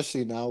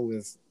especially now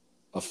with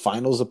a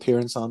finals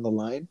appearance on the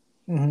line,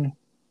 Mm-hmm.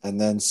 and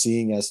then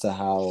seeing as to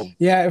how,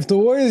 Yeah, if the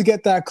Warriors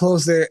get that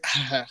close, the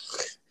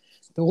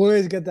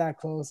Warriors get that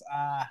close.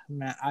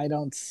 Man, I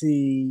don't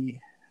see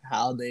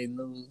how they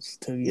lose.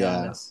 To be yeah.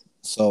 honest.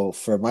 So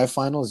for my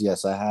finals,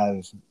 yes, I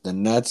have the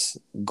Nets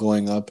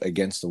going up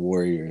against the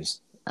Warriors,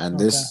 and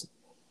Okay.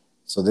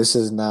 this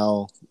is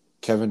now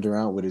Kevin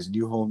Durant with his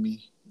new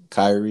homie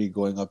Kyrie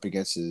going up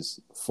against his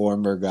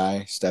former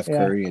guy Steph Yeah,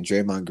 Curry and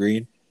Draymond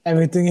Green.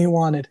 everything he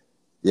wanted.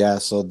 Yeah,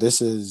 so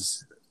this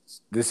is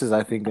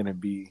I think going to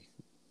be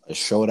a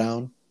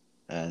showdown.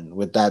 And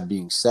with that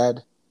being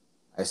said,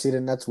 I see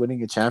the Nets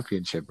winning a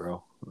championship,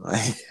 bro.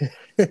 Like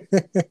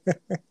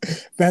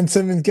Ben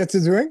Simmons gets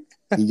his ring.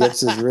 he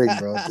gets his ring,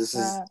 bro. This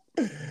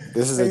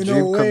is a Ain't no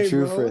dream come way,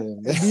 true for bro.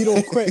 him. Embiid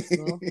will quit,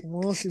 bro. We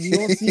won't see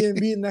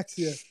Embiid next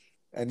year.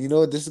 And you know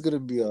what? This is going to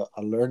be a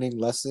learning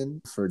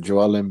lesson for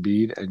Joel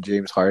Embiid and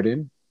James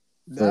Harden.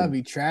 For That'd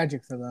be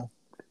tragic for them.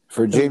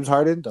 for James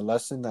Harden, the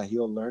lesson that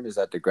he'll learn is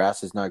that the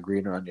grass is not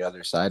greener on the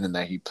other side, and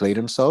that he played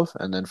himself.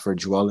 And then for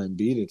Joel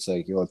Embiid, it's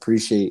like you'll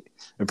appreciate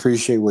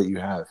what you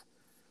have,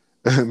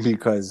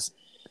 because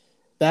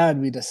That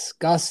would be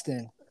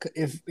disgusting.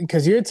 If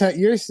because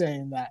you're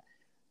saying that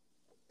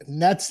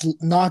Nets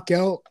knock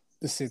out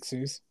the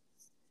Sixers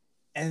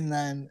and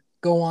then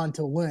go on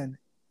to win.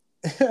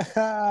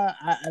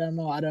 I don't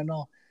know. I don't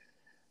know.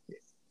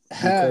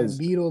 because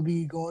Embiid will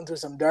be going through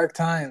some dark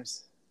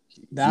times.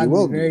 he That'd be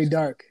will be, very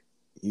dark.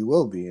 he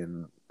will be,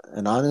 and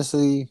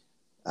honestly,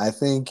 I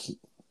think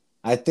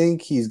I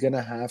think he's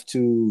gonna have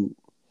to.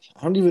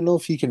 I don't even know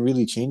if he can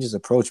really change his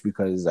approach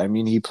because I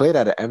mean he played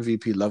at an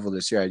MVP level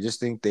this year. I just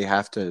think they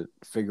have to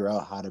figure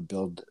out how to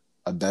build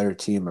a better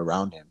team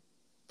around him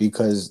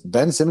because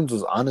Ben Simmons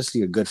was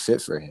honestly a good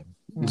fit for him,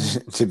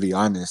 Mhm. to be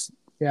honest.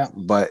 Yeah.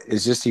 But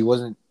it's just he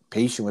wasn't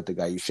patient with the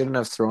guy. You shouldn't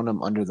have thrown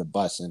him under the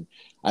bus, and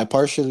I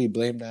partially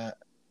blame that.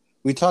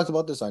 We talked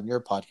about this on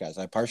your podcast.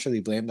 I partially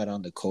blame that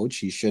on the coach.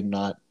 He shouldn't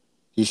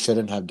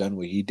have done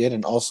what he did,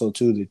 and also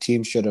too, the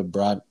team should have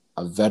brought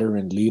a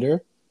veteran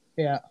leader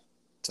Yeah.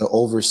 to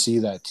oversee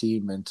that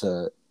team and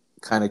to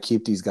kind of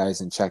keep these guys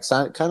in check.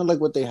 Kind of like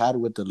what they had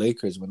with the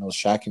Lakers when it was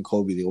Shaq and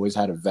Kobe. They always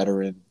had a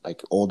veteran,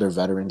 like older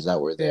veterans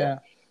that were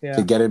there Yeah.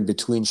 to Yeah. get in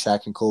between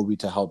Shaq and Kobe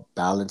to help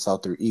balance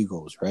out their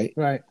egos, right?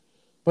 Right.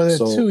 But they're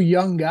two So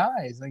young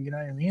guys. Like, you know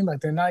what I mean?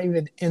 Like, they're not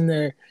even in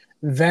their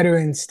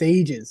veteran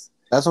stages.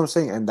 that's what I'm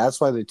saying, and that's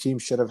why the team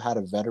should have had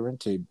a veteran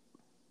to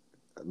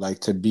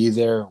be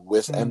there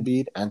with Mm.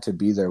 Embiid and to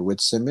be there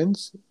with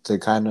Simmons to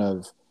kind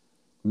of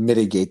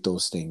mitigate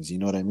those things. You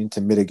know what I mean?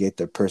 To mitigate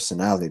their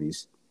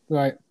personalities.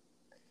 Right.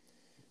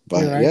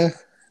 You're But right. yeah,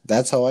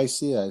 that's how I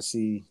see it. I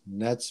see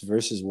Nets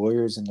versus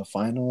Warriors in the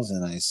finals,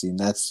 and I see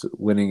Nets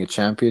winning a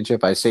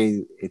championship. I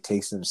say it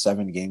takes them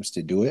 7 games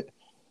to do it,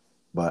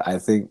 but I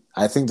think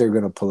they're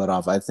gonna pull it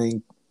off. I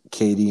think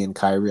KD and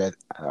Kyrie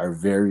are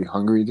very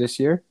hungry this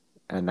year,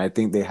 and I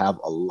think they have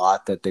a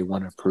lot that they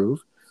want to prove,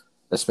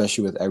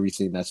 especially with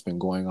everything that's been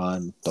going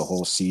on the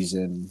whole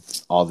season,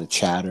 all the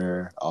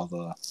chatter, all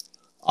the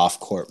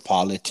off-court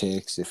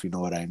politics, if you know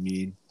what I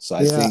mean. So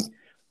I Yeah. think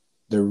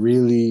they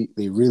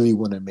really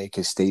want to make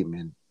a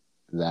statement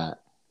that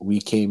we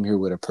came here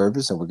with a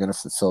purpose and we're going to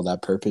fulfill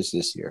that purpose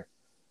this year.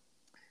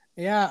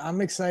 Yeah,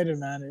 I'm excited,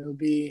 man. It'll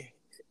be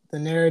the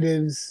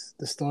narratives,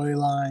 the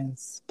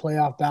storylines,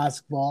 playoff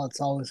basketball. It's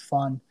always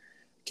fun.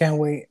 Can't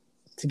wait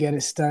to get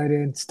it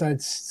started.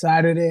 Starts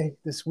Saturday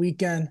this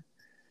weekend.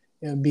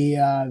 It'll be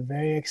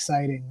very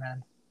exciting,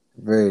 man.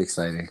 Very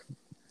exciting.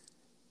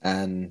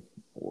 And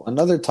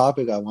another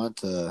topic I want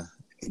to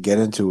get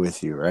into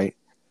with you, right?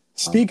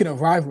 Speaking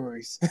of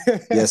rivalries,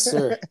 Yes,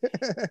 sir.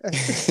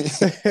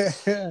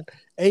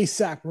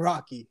 ASAP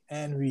Rocky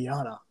and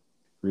Rihanna.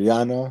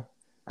 Rihanna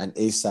and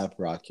ASAP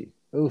Rocky.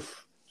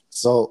 Oof.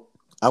 So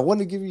I want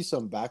to give you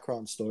some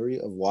background story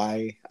of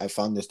why I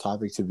found this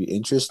topic to be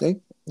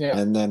interesting. Yeah.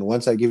 And then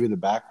once I give you the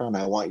background,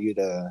 I want you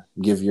to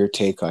give your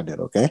take on it,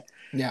 okay?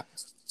 Yeah.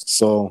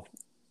 So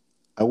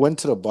I went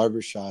to the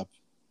barbershop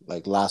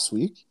like last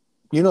week.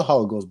 You know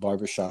how it goes,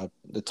 barbershop.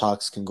 The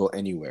talks can go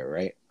anywhere,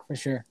 right? For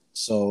sure.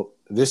 So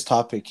this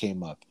topic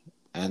came up,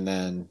 and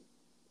then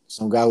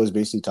some guy was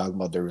basically talking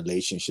about their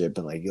relationship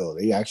and like, yo,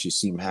 they actually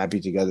seem happy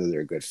together.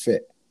 They're a good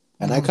fit.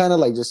 And I kind of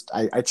like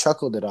I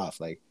chuckled it off.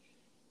 Like,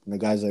 and the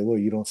guy's like, well,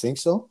 you don't think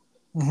so?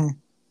 Mm-hmm.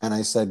 And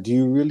I said, do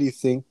you really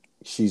think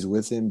she's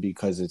with him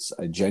because it's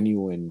a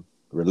genuine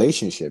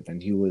relationship?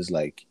 And he was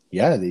like,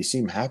 yeah, they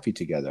seem happy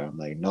together. I'm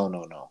like, no,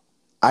 no, no.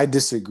 I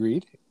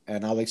disagreed.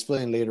 And I'll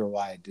explain later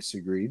why I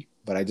disagreed.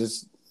 But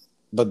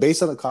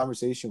based on the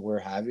conversation we're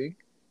having,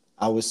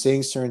 I was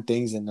saying certain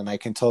things, and then I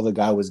can tell the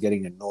guy was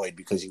getting annoyed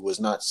because he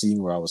was not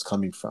seeing where I was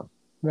coming from.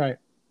 Right.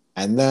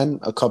 And then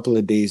a couple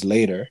of days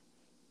later,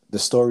 the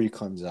story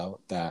comes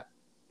out that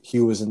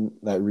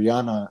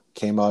Rihanna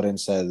came out and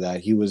said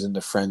that he was in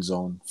the friend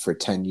zone for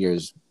 10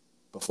 years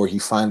before he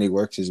finally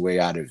worked his way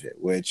out of it,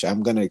 which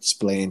I'm going to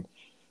explain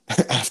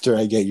after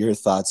I get your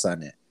thoughts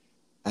on it.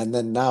 And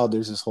then now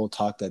there's this whole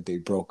talk that they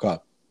broke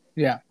up.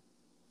 Yeah.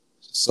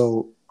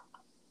 So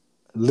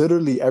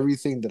literally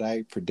everything that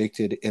I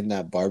predicted in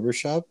that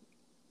barbershop,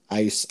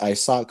 I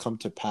saw it come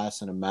to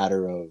pass in a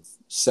matter of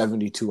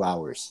 72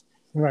 hours.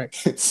 Right.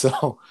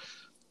 So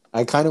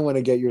I kind of want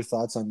to get your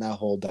thoughts on that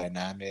whole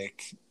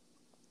dynamic,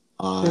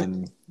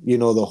 on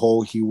the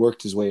whole he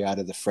worked his way out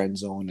of the friend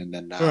zone, and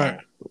then Right. now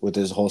with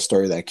this whole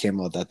story that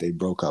came out that they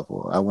broke up.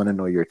 Well, I want to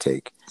know your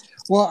take.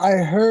 Well, I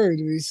heard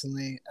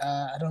recently,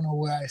 I don't know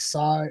where I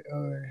saw it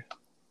or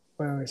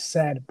where it was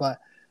said, but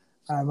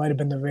it might have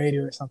been the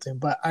radio or something.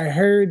 But I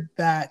heard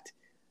that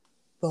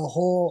the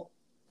whole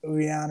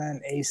Rihanna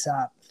and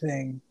ASAP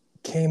thing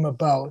came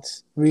about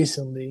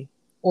recently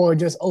or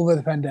just over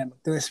the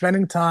pandemic. They were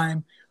spending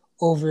time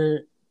over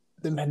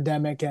the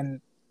pandemic,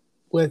 and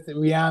with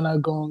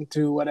Rihanna going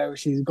through whatever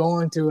she's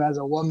going through as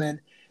a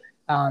woman,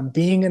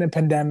 being in a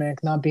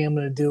pandemic, not being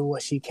able to do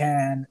what she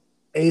can,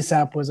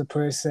 ASAP was a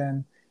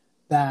person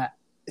that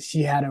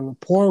she had a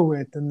rapport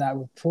with, and that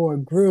rapport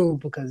grew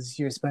because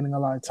you're spending a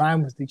lot of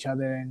time with each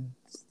other, and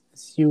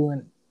you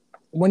and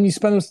when you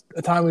spend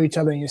a time with each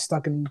other and you're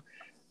stuck in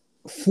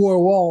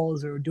four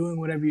walls or doing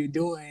whatever you're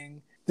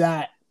doing,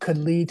 that could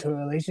lead to a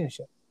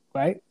relationship,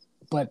 right?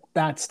 But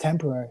that's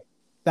temporary.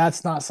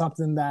 That's not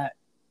something that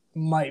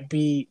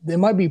they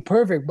might be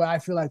perfect, but I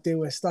feel like they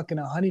were stuck in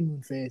a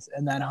honeymoon phase,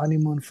 and that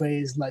honeymoon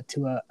phase led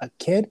to a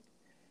kid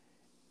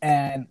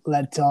and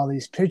led to all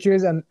these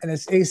pictures, and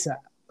it's ASAP.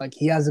 Like,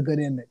 he has a good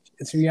image.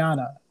 It's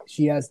Rihanna.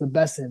 She has the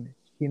best image,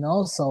 you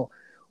know? So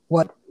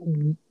what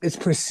is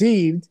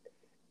perceived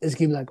is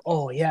gonna be like,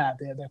 oh yeah,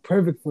 they're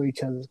perfect for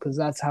each other because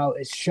that's how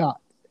it's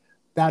shot.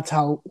 That's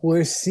how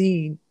we're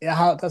seen.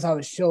 That's how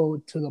it's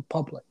showed to the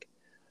public.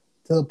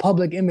 To the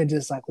public image,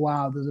 it's like,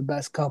 wow, they're the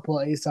best couple,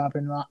 ASAP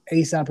and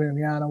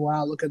Rihanna.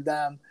 Wow, look at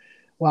them.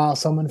 Wow,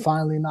 someone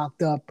finally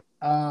knocked up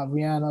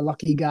Rihanna,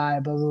 lucky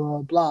guy, blah blah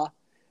blah blah.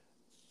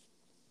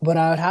 But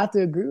I would have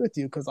to agree with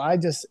you because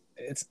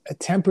it's a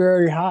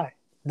temporary high.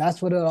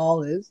 That's what it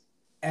all is.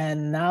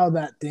 And now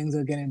that things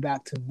are getting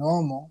back to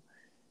normal,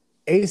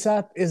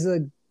 ASAP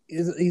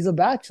he's a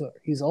bachelor.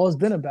 He's always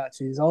been a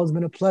bachelor. He's always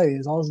been a player.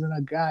 He's always been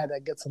a guy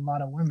that gets a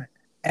lot of women.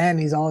 And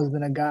he's always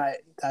been a guy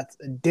that's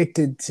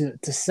addicted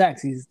to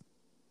sex.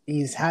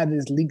 He's had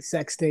his leaked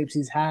sex tapes.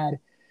 He's had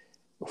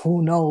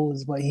who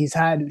knows, but he's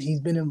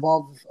been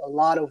involved with a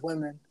lot of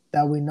women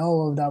that we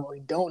know of, that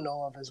we don't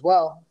know of as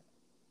well.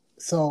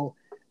 So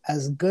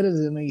as good as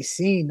it may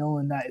seem,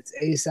 knowing that it's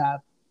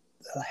ASAP,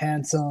 a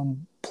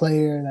handsome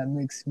player that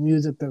makes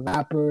music, the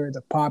rapper,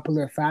 the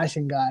popular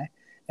fashion guy,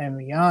 and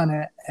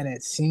Rihanna, and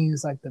it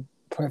seems like the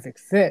perfect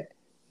fit.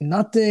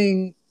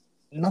 Nothing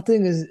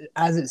is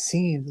as it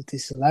seems with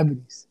these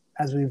celebrities,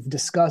 as we've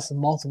discussed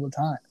multiple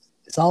times.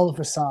 It's all a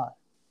facade.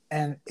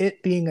 And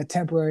it being a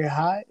temporary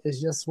high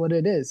is just what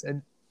it is.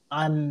 And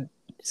I'm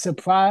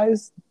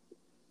surprised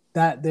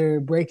that they're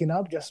breaking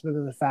up just because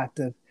of the fact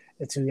that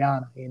it's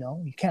Rihanna, you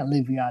know? You can't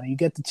leave Rihanna. You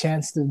get the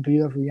chance to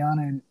be with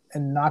Rihanna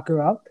and knock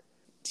her up,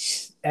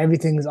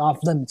 everything's off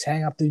limits.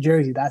 Hang up the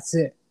jersey. That's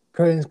it.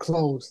 Curtains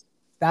closed.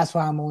 That's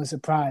why I'm always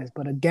surprised.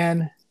 But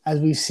again, as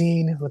we've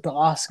seen with the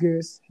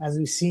Oscars, as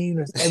we've seen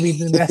with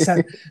everything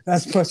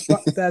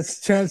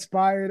that's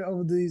transpired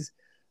over these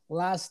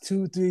last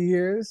 2-3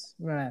 years,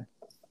 man,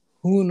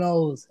 who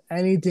knows?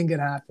 Anything can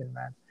happen,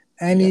 man.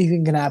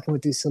 Anything can happen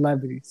with these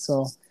celebrities.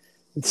 So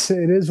it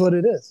is what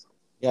it is.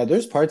 Yeah,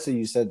 there's parts that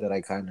you said that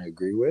I kind of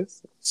agree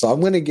with. So I'm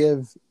going to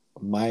give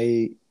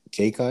my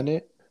take on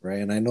it, right?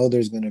 And I know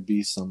there's going to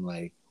be some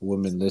like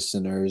women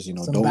listeners, some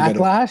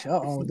backlash.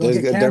 Don't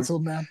get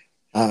canceled, man.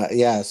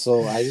 Yeah,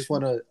 so I just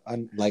want to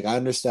I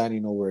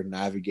understand, we're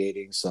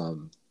navigating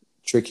some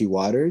tricky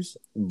waters,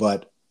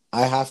 but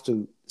I have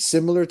to,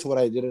 similar to what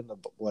I did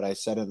what I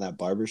said in that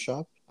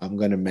barbershop, I'm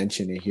going to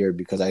mention it here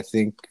because I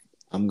think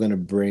I'm going to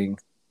bring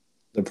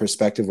the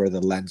perspective or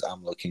the lens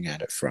I'm looking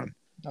at it from.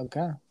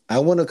 Okay. I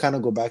want to kind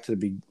of go back to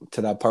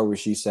that part where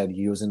she said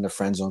he was in the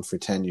friend zone for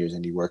 10 years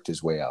and he worked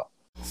his way out.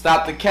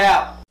 Stop the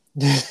cap.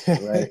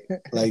 Right?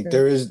 Like,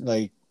 there is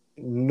like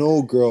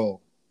no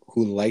girl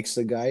who likes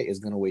a guy is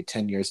going to wait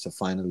 10 years to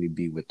finally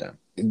be with them.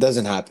 It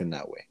doesn't happen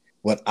that way.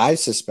 What I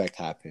suspect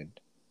happened,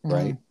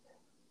 right,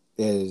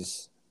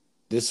 is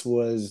this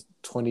was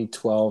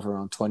 2012,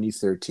 around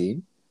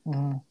 2013.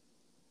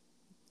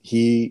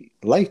 He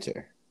liked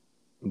her.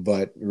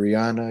 But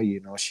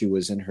Rihanna, she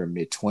was in her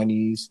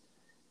mid-20s,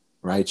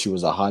 right? She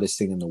was the hottest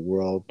thing in the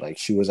world. Like,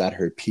 she was at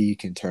her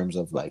peak in terms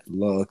of, like,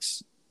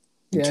 looks.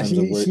 Yeah,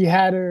 she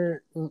had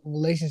her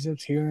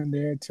relationships here and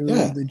there, too.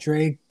 Yeah. The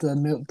Drake,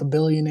 the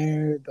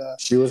billionaire.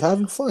 She was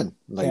having fun.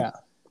 Like, yeah.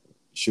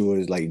 She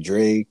was, like,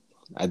 Drake.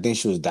 I think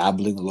she was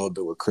dabbling a little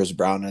bit with Chris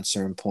Brown at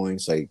certain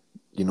points. Like,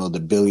 the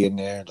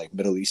billionaire, like,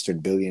 Middle Eastern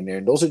billionaire.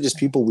 And those are just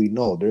people we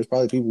know. There's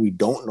probably people we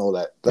don't know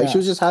that. Like, she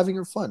was just having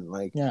her fun.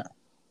 Like, yeah.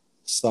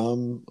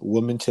 Some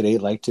women today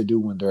like to do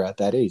when they're at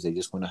that age. They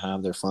just want to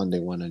have their fun. They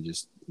want to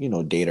just,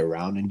 date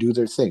around and do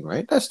their thing,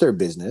 right? That's their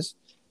business,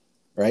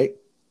 right?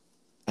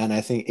 And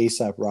I think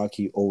A$AP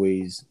Rocky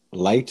always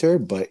liked her,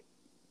 but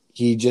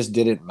he just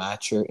didn't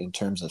match her in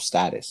terms of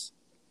status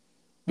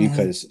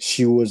because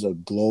she was a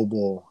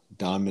global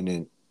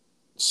dominant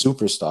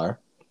superstar,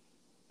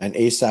 And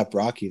ASAP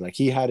Rocky, like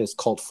he had his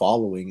cult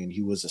following and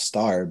he was a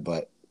star,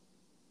 but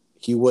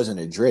he wasn't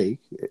a Drake.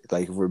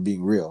 Like if we're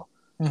being real,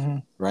 Mm-hmm.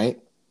 right?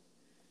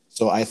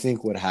 So I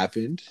think what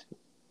happened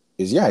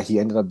is, yeah, he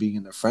ended up being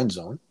in the friend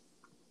zone.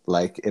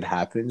 Like it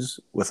happens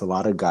with a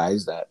lot of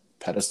guys that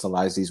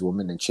pedestalize these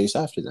women and chase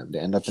after them. They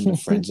end up in the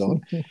friend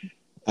zone,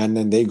 and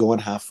then they go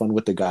and have fun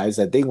with the guys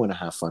that they want to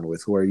have fun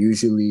with, who are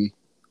usually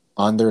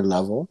on their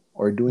level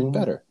or doing Mm-hmm.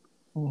 better,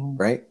 Mm-hmm.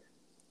 right?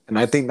 And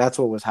I think that's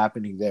what was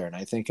happening there. And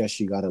I think as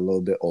she got a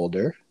little bit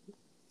older,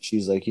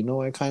 she's like, you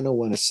know, I kind of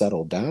want to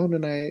settle down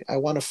and I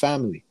want a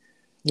family.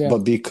 Yeah. But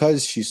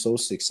because she's so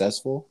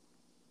successful,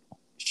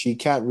 she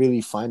can't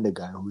really find a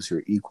guy who's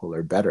her equal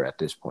or better at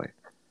this point.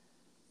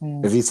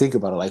 Mm. If you think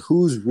about it, like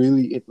who's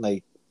really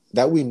like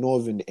that we know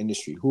of in the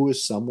industry, who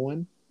is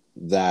someone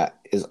that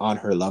is on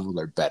her level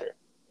or better?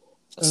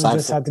 It would Aside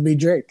just from, have to be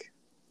Drake.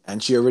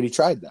 and she already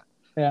tried that.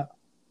 Yeah.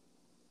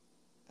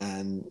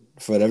 And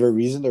for whatever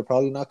reason, they're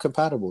probably not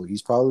compatible.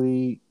 She's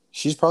probably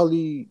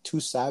too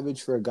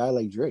savage for a guy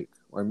like Drake.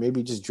 Or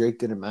maybe just Drake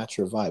didn't match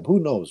her vibe. Who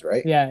knows,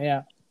 right? Yeah.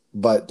 Yeah.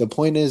 But the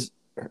point is,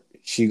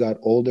 she got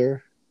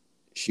older.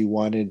 She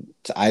wanted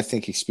to, I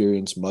think,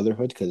 experience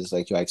motherhood because it's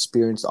like, yo, I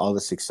experienced all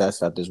the success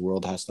that this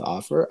world has to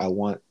offer. I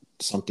want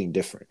something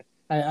different.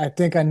 I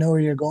think I know where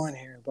you're going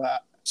here, but I'll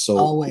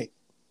So, wait.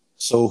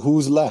 so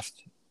who's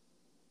left?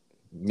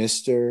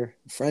 Mr.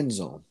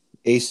 Friendzone,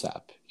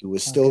 ASAP. He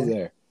was still Okay.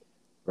 there,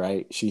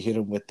 right? She hit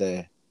him with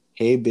the,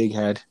 hey, big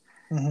head.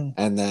 Mm-hmm.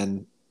 And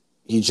then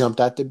he jumped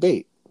at the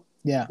bait,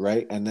 Yeah.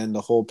 right? And then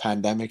the whole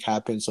pandemic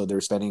happened. So they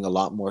were spending a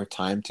lot more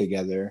time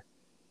together.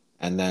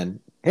 And then,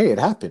 hey, it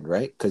happened,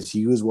 right? Because he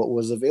used what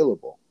was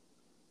available.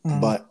 Mm-hmm.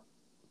 But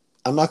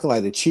I'm not gonna lie,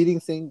 the cheating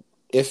thing,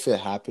 if it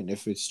happened,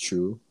 if it's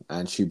true,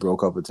 and she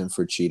broke up with him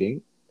for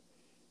cheating,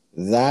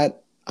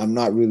 that I'm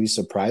not really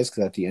surprised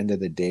because at the end of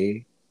the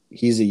day,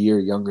 he's a year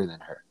younger than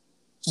her.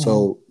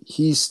 So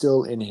he's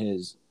still in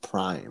his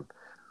prime,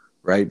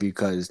 right?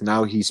 Because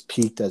now he's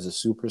peaked as a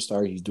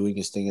superstar. He's doing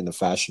his thing in the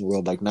fashion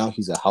world. Like now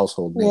he's a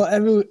household Well,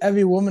 name.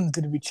 every woman's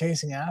going to be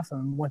chasing after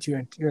him once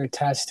you're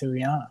attached to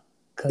Rihanna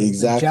because the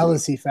Exactly.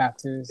 jealousy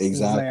factors is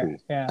there. Exactly.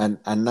 Yeah.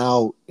 And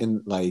now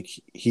in like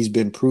he's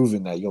been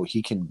proven that yo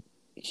he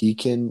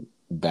can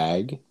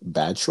bag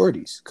bad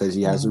shorties because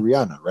he has a Mm-hmm.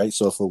 Rihanna, right?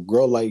 So if a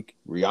girl like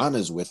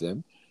Rihanna's with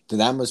him, then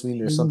that must mean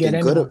He there's can get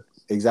something good. anyone.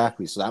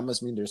 Exactly. So that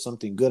must mean there's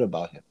something good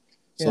about him.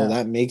 So Yeah.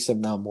 that makes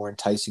him now more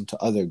enticing to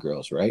other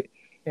girls, right?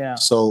 Yeah.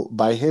 So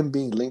by him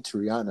being linked to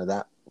Rihanna,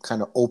 that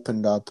kind of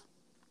opened up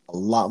a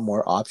lot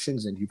more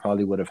options than he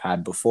probably would have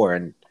had before.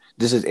 And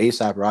this is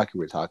ASAP Rocky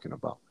we're talking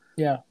about.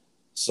 Yeah.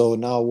 So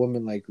now a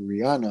woman like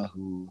Rihanna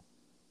who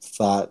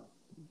thought,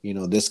 you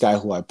know, this guy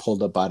who I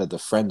pulled up out of the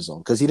friend zone,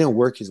 because he didn't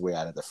work his way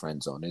out of the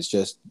friend zone. It's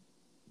just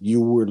he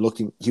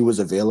was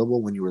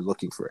available when you were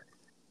looking for it.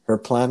 Her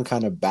plan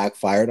kind of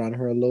backfired on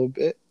her a little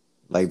bit.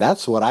 Like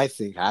that's what I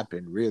think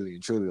happened, really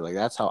and truly. Like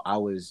that's how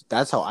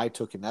I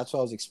took him. That's what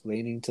I was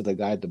explaining to the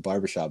guy at the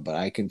barbershop. But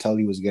I can tell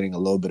he was getting a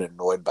little bit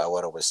annoyed by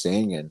what I was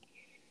saying. And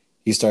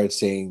he started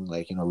saying,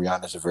 like, you know,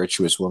 Rihanna's a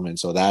virtuous woman.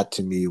 So that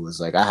to me was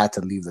like I had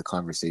to leave the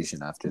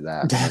conversation after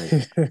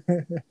that.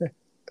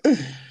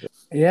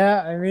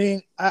 Yeah, I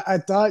mean, I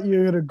thought you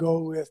were gonna go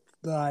with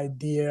the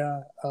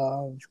idea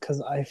of because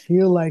I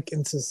feel like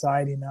in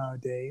society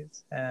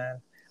nowadays, and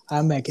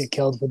I might get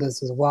killed for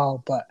this as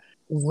well, but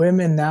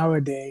women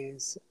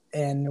nowadays,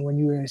 and when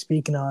you were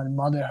speaking on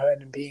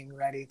motherhood and being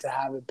ready to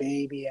have a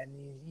baby, and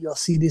you'll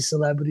see these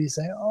celebrities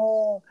say,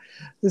 "Oh,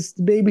 this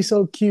baby's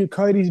so cute,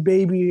 Cardi's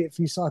baby." If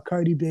you saw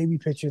Cardi baby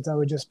pictures that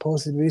were just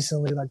posted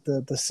recently, like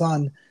the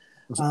son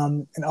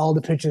and all the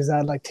pictures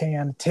that like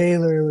Teyana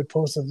Taylor would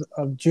post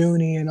of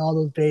Junie and all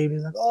those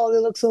babies, like, oh, they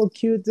look so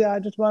cute. I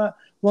just want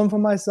one for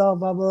myself,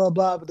 blah, blah, blah,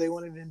 blah. But they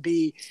won't even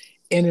be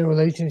in a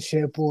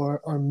relationship or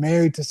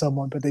married to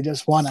someone, but they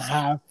just want to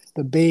have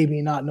the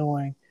baby, not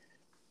knowing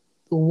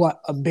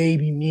what a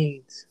baby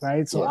means,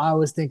 right? So Yeah. I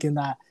was thinking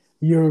that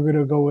you're going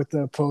to go with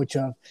the approach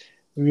of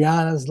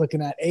Rihanna's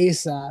looking at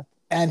ASAP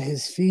and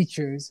his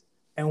features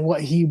and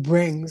what he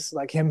brings,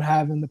 like him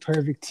having the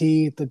perfect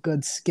teeth, the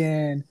good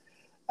skin,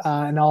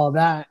 and all of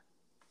that,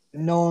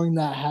 knowing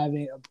that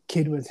having a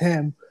kid with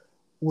him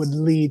would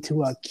lead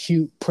to a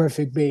cute,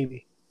 perfect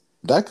baby.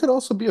 That could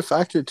also be a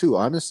factor too.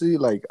 Honestly,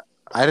 like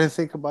I didn't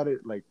think about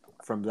it like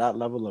from that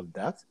level of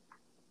depth,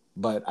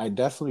 but I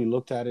definitely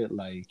looked at it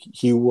like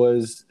he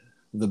was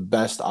the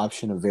best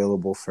option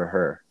available for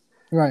her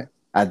Right.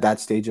 at that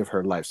stage of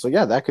her life. So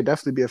yeah, that could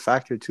definitely be a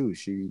factor too.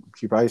 She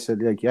probably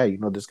said like, yeah, you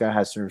know, this guy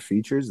has certain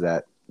features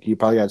that he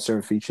probably had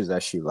certain features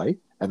that she liked,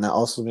 and that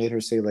also made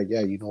her say like,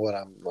 yeah, you know what,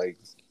 I'm like,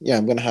 yeah,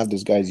 I'm gonna have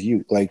this guy's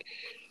youth. Like,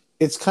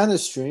 it's kind of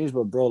strange,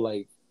 but bro,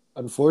 like,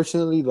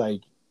 unfortunately,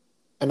 like,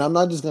 and I'm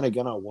not just gonna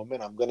get on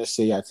women. I'm gonna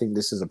say I think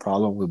this is a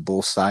problem with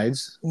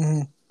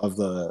Mm-hmm.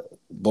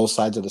 both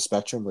sides of the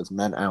spectrum with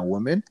men and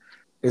women.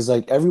 Is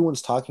like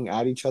everyone's talking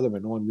at each other,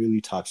 but no one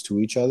really talks to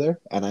each other.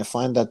 And I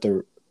find that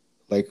they're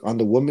like on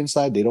the women's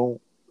side, they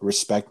don't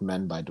respect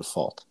men by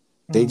default.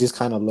 They just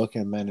kind of look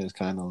at men as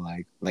kind of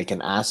like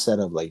an asset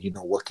of like,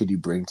 what could you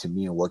bring to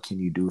me and what can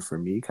you do for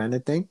me kind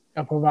of thing.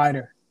 A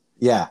provider.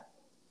 Yeah.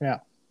 Yeah.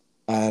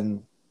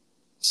 And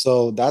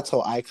so that's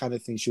how I kind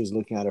of think she was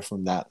looking at it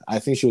from that. I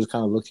think she was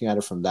kind of looking at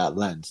it from that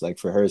lens. Like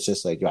for her, it's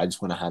just like, yo, I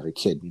just want to have a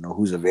kid,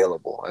 who's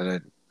available. And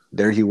then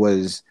there he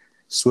was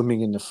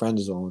swimming in the friend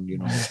zone,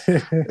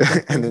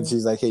 and then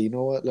she's like, hey, you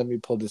know what? Let me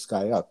pull this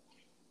guy up.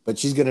 But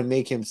she's going to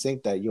make him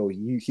think that, yo,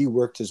 he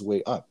worked his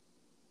way up.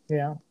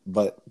 Yeah.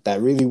 But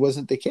that really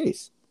wasn't the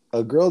case.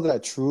 A girl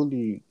that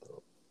truly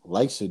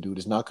likes a dude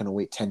is not going to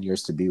wait 10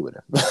 years to be with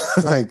him.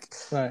 Like,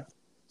 right.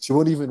 She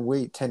won't even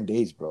wait 10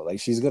 days, bro. Like,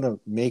 she's going to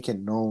make it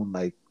known,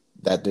 like,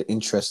 that the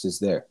interest is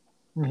there.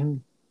 Mm-hmm.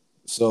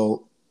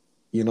 So,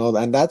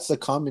 and that's a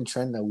common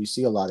trend that we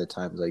see a lot of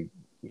times. Like,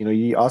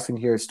 you often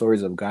hear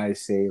stories of guys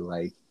say,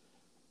 like,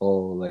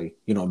 oh, like,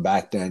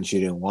 back then she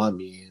didn't want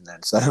me, and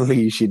then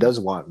suddenly she does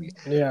want me.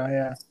 Yeah,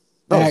 yeah.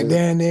 No, back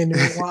then they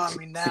didn't want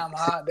me. Now I'm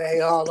hot. They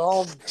all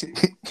on me.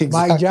 Exactly.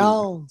 Mike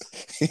Jones.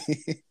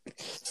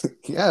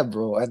 Yeah,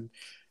 bro. And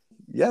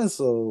yeah,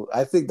 so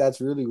I think that's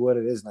really what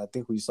it is. And I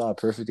think we saw a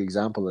perfect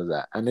example of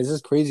that. And it's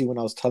just crazy when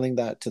I was telling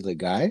that to the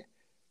guy,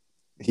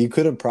 he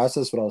couldn't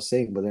process what I was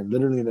saying. But then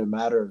literally in a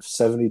matter of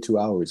 72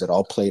 hours, it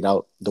all played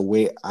out the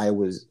way I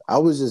was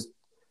just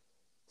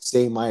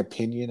saying my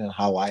opinion and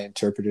how I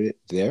interpreted it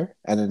there.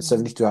 And then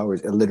 72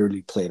 hours, it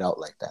literally played out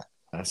like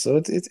that. So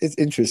it's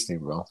interesting,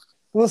 bro.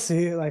 We'll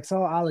see. Like, it's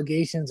all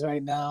allegations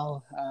right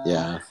now.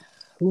 Yeah.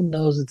 Who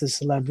knows with the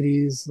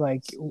celebrities?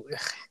 Like,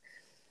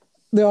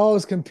 they're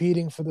always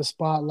competing for the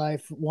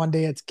spotlight. One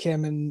day it's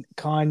Kim and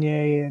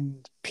Kanye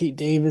and Pete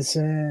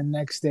Davidson.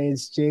 Next day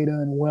it's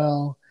Jada and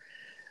Will.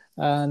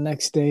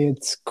 Next day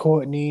it's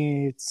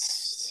Courtney.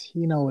 It's,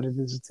 you know what it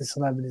is with the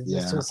celebrities.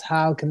 Yeah. It's just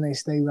how can they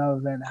stay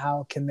relevant?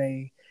 How can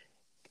they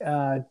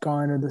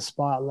garner the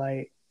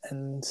spotlight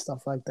and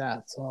stuff like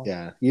that? So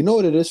yeah, you know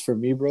what it is for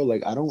me, bro?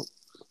 Like I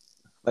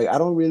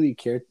don't really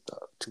care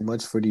too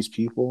much for these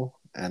people,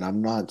 and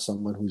I'm not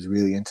someone who's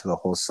really into the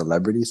whole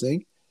celebrity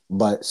thing.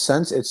 But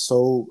since it's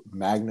so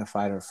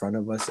magnified in front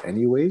of us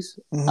anyways,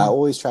 I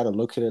always try to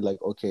look at it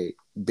like, okay,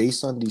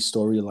 based on these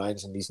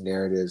storylines and these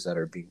narratives that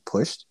are being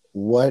pushed,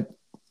 what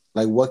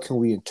can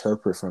we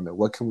interpret from it?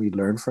 What can we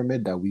learn from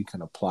it that we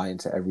can apply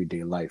into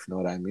everyday life? You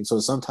know what I mean?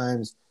 So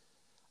sometimes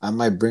I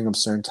might bring up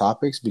certain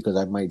topics because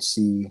I might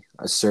see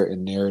a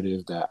certain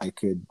narrative that I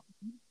could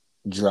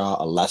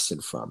draw a lesson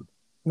from.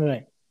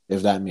 Right.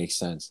 If that makes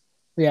sense.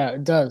 Yeah,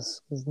 it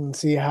does. And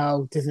see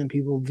how different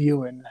people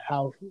view it and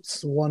how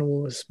one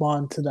will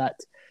respond to that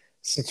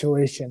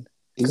situation.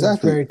 Exactly.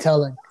 It's very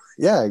telling.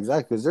 Yeah,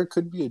 exactly. Because there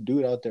could be a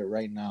dude out there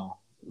right now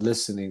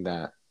listening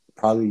that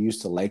probably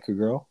used to like a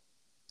girl,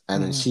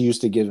 and then she used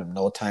to give him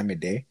no time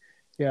of day.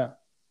 Yeah.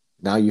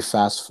 Now you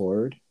fast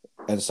forward,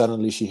 and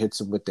suddenly she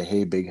hits him with the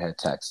 "Hey, big head"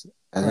 text.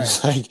 And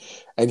it's like,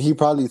 and he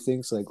probably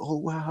thinks like, "Oh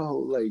wow,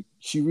 like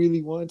she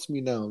really wants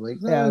me now." I'm like,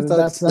 no, yeah,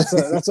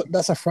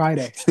 that's a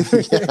Friday.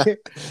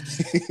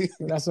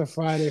 That's a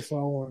Friday for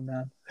a woman,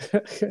 man.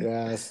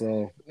 Yeah,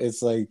 so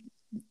it's like,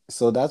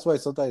 so that's why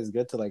sometimes it's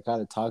good to like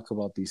kind of talk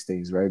about these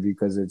things, right?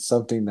 Because it's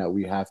something that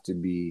we have to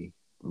be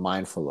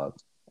mindful of.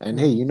 And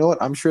hey, you know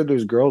what? I'm sure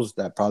there's girls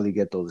that probably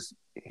get those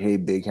 "Hey,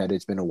 big head,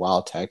 it's been a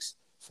while" texts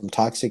from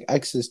toxic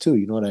exes too.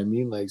 You know what I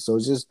mean? Like, so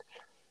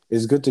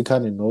it's good to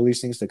kind of know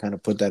these things, to kind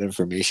of put that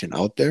information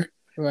out there.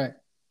 Right.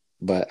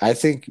 But I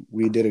think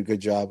we did a good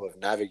job of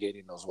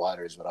navigating those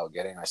waters without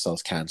getting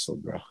ourselves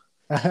canceled, bro.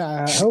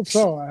 I hope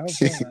so. Man.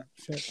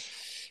 Shit.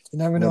 You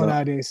never know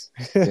nowadays.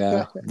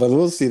 Yeah, but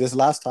we'll see. This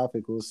last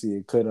topic, we'll see.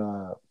 It could.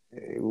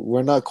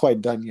 We're not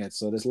quite done yet.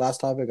 So this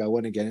last topic I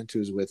want to get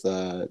into is with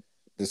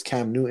this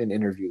Cam Newton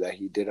interview that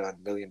he did on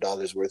 $1 Million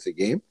Worth of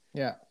Game.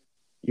 Yeah.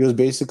 He was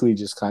basically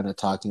just kind of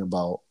talking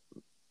about,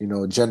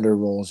 gender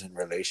roles in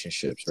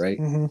relationships, right?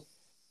 Mm-hmm.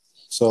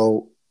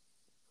 So,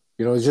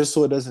 just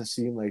so it doesn't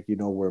seem like,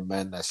 we're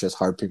men that's just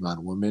harping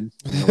on women,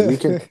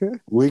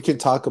 we can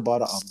talk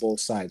about it on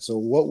both sides. So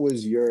what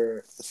was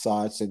your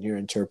thoughts and your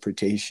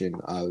interpretation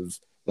of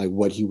like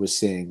what he was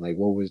saying? Like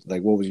what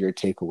was your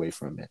takeaway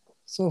from it?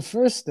 So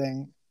first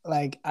thing,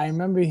 like I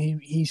remember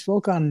he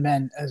spoke on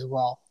men as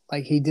well.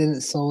 Like he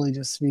didn't solely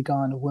just speak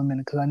on women,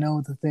 because I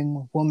know the thing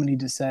with women, he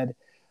just said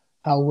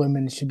how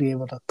women should be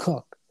able to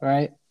cook,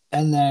 right?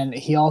 And then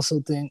he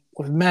also think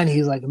with men,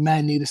 he's like,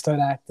 men need to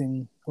start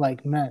acting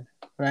like men,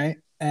 right?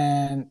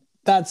 And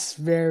that's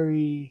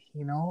very,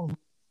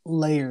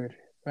 layered,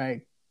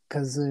 right?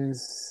 Because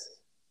there's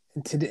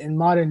in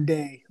modern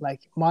day,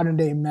 like modern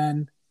day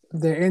men,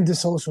 they're into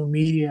social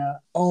media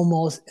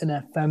almost in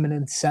a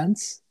feminine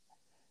sense,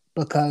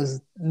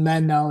 because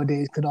men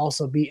nowadays could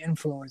also be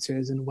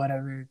influencers in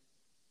whatever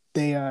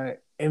they are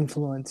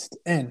influenced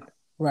in,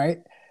 right?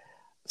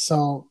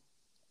 So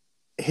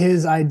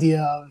his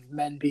idea of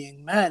men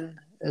being men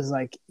is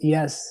like,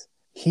 yes,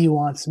 he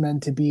wants men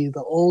to be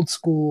the old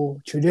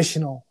school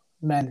traditional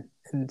men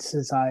in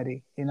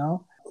society,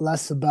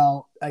 less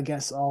about, I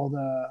guess, all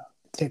the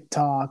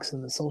TikToks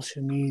and the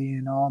social media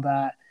and all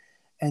that,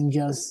 and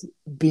just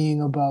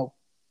being about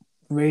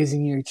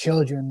raising your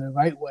children the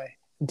right way.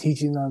 and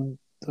teaching them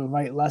the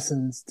right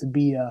lessons to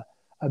be a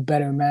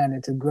better man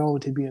and to grow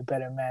to be a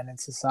better man in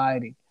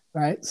society,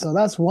 right? So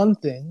that's one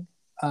thing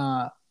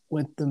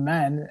with the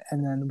men.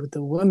 And then with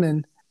the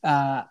women,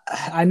 I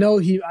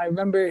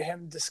remember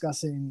him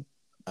discussing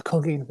a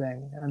cooking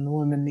thing and the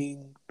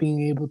women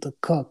being able to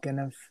cook. And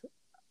if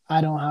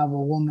I don't have a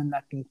woman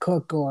that can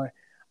cook, or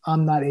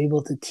I'm not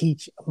able to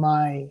teach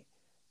my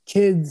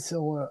kids,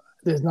 or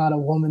there's not a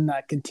woman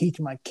that can teach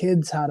my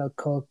kids how to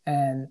cook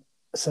and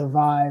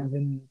survive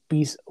and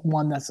be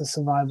one that's a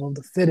survival of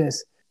the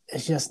fittest,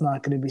 it's just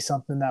not going to be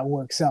something that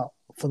works out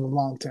for the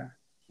long term.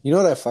 You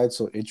know what I find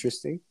so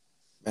interesting,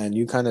 and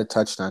you kind of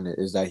touched on it,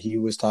 is that he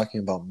was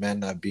talking about men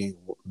not being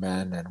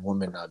men and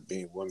women not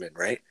being women,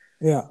 right?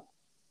 Yeah.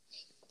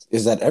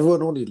 Is that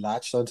everyone only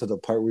latched onto the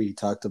part where he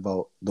talked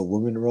about the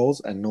women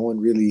roles, and no one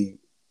really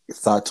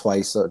thought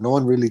twice. No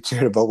one really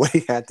cared about what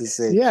he had to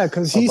say. Yeah,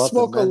 because he about the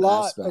spoke a men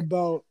lot aspect.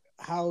 about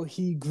how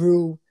he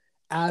grew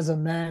as a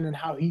man and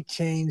how he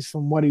changed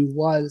from what he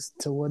was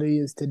to what he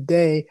is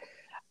today,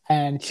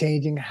 and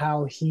changing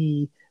how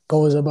he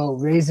goes about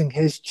raising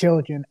his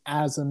children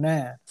as a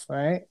man,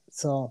 right?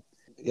 So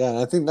Yeah, and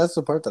I think that's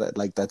the part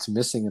that that's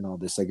missing in all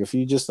this. Like, if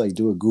you just like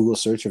do a Google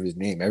search of his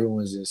name,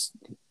 everyone's just,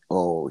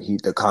 oh,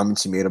 the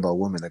comments he made about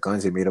women, the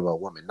comments he made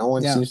about women. No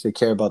one yeah, seems to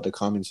care about the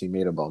comments he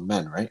made about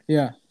men, right?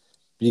 yeah,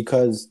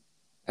 Because,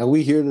 and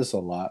we hear this a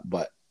lot,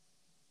 but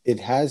it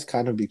has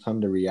kind of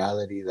become the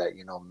reality that,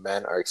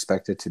 men are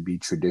expected to be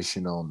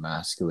traditional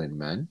masculine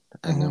men,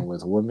 and then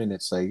with women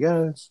it's like,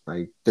 yeah, it's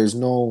like they're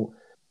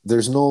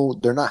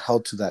not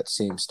held to that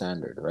same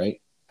standard,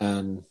 right?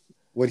 And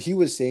what he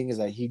was saying is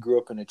that he grew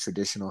up in a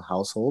traditional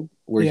household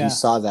where he yeah,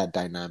 saw that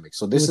dynamic.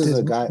 So this with is his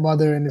a guy.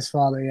 mother and his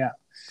father. Yeah,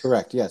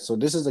 Correct, yeah. So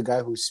this is a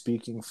guy who's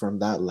speaking from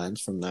that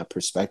lens, from that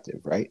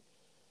perspective, right?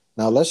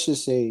 Now let's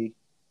just say,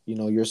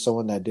 you're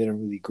someone that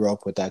didn't really grow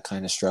up with that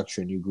kind of structure,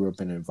 and you grew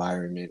up in an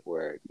environment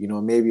where,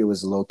 maybe it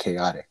was a little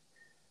chaotic.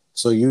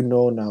 So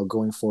now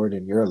going forward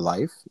in your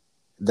life,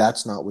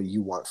 that's not what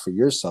you want for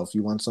yourself.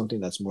 You want something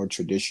that's more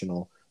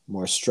traditional,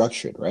 more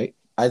structured, right?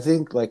 I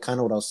think like kind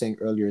of what I was saying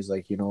earlier is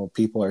like,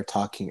 people are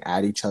talking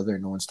at each other,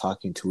 no one's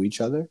talking to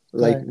each other.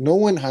 Like, right. no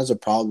one has a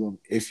problem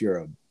if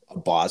you're a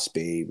boss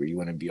babe or you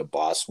want to be a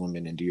boss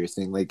woman and do your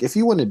thing. Like, if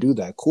you want to do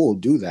that, cool,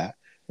 do that.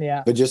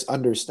 Yeah, But just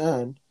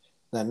understand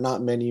that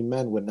not many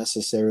men would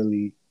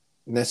necessarily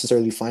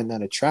find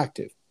that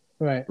attractive,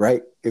 right.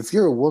 right? If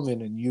you're a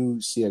woman and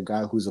you see a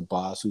guy who's a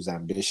boss, who's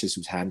ambitious,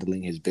 who's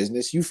handling his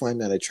business, you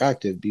find that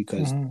attractive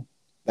because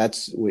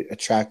that's what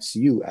attracts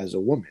you as a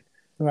woman.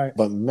 Right.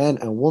 But men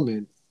and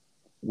women,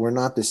 we're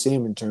not the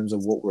same in terms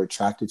of what we're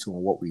attracted to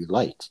and what we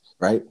like,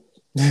 right?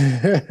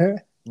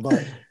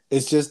 But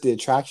it's just the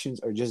attractions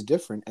are just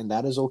different, and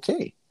that is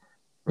okay,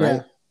 right?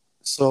 Yeah.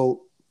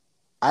 So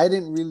I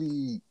didn't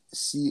really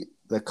see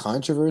the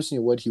controversy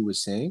in what he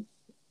was saying,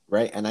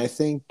 right? And I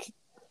think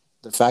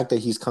the fact that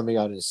he's coming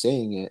out and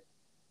saying it,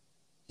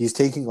 he's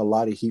taking a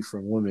lot of heat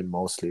from women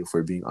mostly, if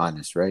we're being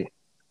honest, right?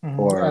 As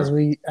Or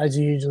you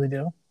usually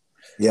do.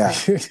 yeah.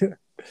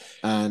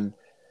 And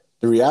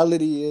the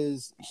reality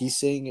is he's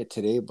saying it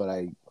today, but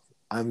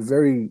I'm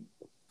very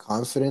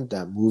confident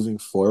that moving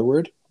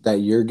forward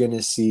that you're going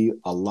to see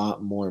a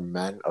lot more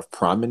men of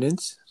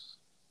prominence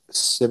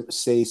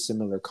say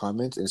similar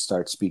comments and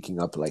start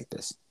speaking up like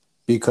this,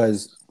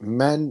 because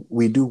men,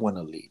 we do want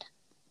to lead,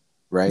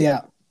 right?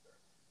 Yeah.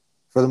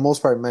 For the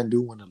most part, men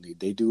do want to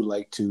lead.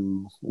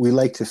 We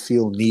like to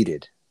feel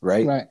needed,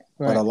 right? Right.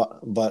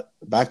 But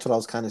back to what I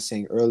was kind of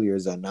saying earlier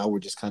is that now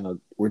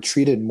we're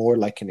treated more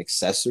like an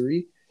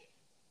accessory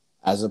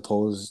as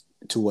opposed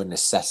to a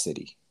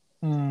necessity.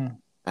 And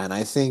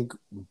I think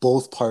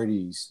both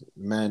parties,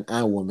 men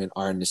and women,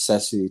 are a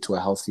necessity to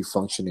a healthy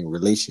functioning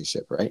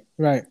relationship, right?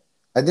 Right.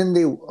 I think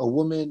a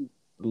woman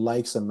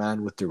likes a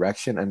man with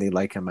direction, and they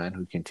like a man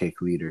who can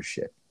take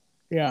leadership.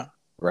 Yeah.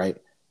 Right?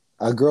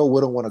 A girl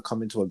wouldn't want to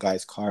come into a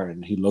guy's car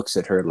and he looks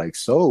at her like,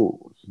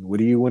 so what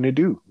do you want to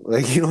do?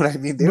 Like, you know what I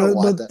mean? They don't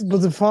want that.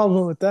 But the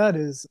problem with that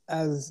is,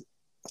 as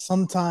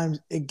sometimes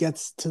it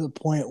gets to the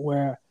point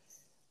where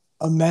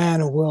a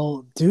man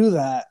will do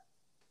that,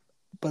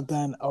 but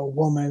then a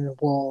woman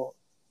will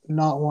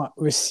not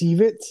receive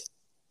it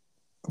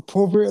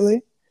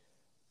appropriately,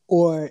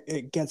 or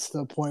it gets to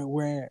the point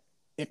where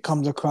it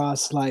comes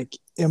across like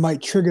it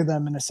might trigger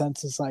them in a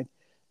sense. It's like,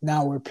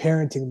 now we're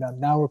parenting them,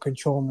 now we're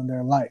controlling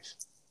their life.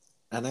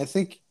 And I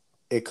think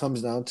it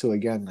comes down to,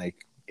 again,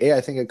 like, I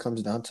think it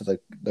comes down to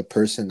the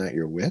person that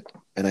you're with,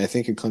 and I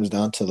think it comes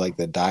down to like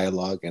the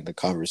dialogue and the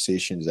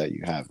conversations that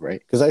you have,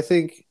 right? Because I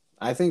think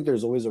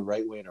there's always a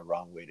right way and a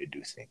wrong way to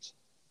do things,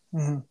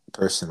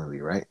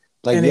 personally, right?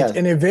 Like, and yeah,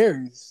 it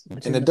varies,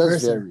 and it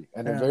does vary,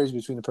 and it varies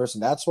between the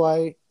person. That's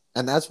why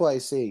I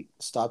say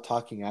stop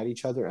talking at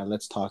each other and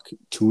let's talk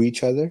to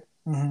each other.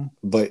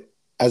 But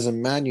as a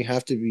man, you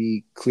have to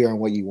be clear on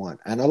what you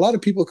want. And a lot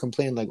of people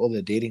complain like, oh,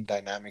 the dating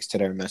dynamics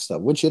today are messed up,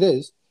 which it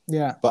is.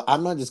 Yeah. But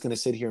I'm not just going to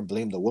sit here and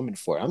blame the woman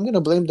for it. I'm going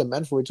to blame the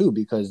men for it too,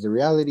 because the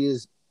reality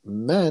is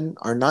men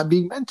are not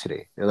being men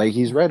today. Like,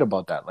 he's right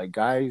about that. Like,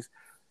 guys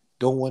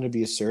don't want to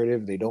be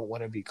assertive. They don't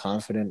want to be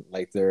confident.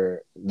 Like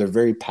they're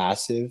very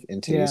passive in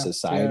today's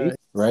society,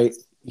 right?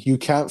 You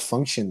can't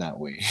function that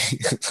way.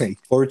 Like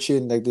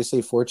fortune, like they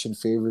say, fortune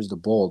favors the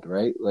bold,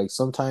 right? Like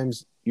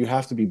sometimes you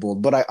have to be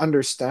bold. But I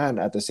understand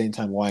at the same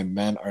time why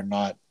men are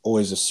not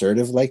always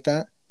assertive like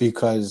that,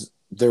 because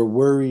they're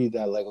worried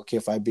that, like, okay,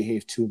 if I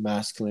behave too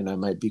masculine, I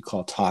might be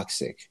called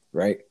toxic,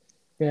 right?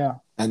 Yeah.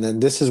 And then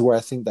this is where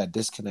I think that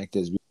disconnect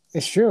is.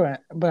 It's true,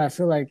 but I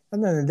feel like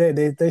at the end of the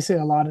day, they say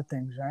a lot of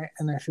things, right?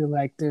 And I feel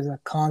like there's a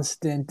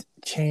constant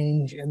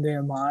change in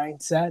their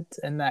mindset,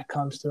 and that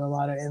comes through a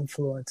lot of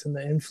influence. And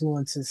the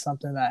influence is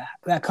something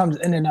that comes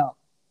in and out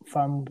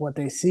from what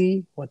they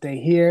see, what they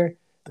hear,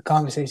 the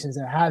conversations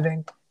they're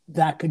having.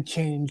 That could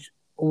change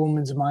a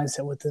woman's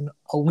mindset within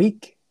a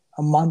week,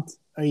 a month,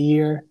 a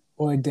year,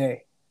 or a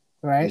day,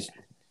 right?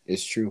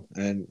 It's true.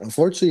 And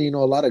unfortunately, a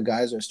lot of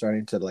guys are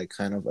starting to like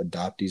kind of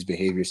adopt these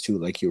behaviors too,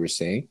 like you were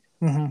saying.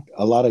 Mm-hmm.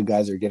 A lot of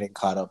guys are getting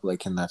caught up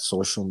like in that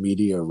social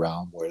media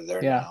realm where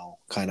they're now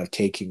kind of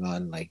taking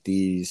on like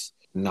these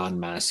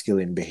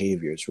non-masculine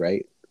behaviors,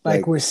 right?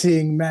 Like we're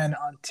seeing men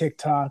on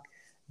TikTok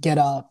get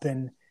up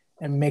and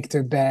make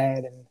their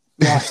bed and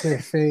wash their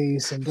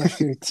face and brush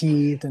their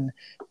teeth and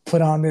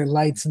put on their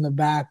lights in the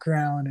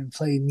background and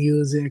play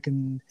music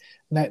and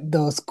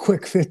those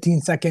quick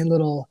 15-second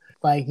little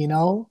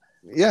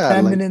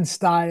feminine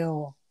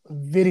style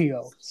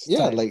videos.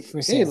 Like,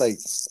 hey, like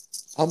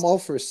I'm all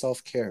for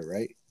self-care,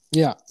 right?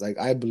 Yeah. Like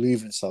I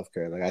believe in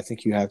self-care. Like I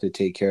think you have to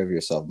take care of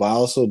yourself, but I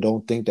also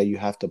don't think that you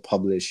have to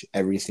publish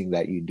everything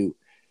that you do.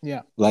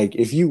 Yeah. Like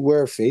if you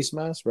wear a face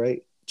mask,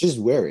 right? Just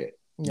wear it.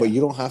 Yeah. But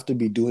you don't have to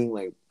be doing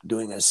a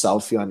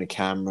selfie on the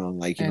camera and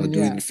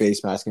doing your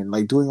face mask and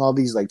like doing all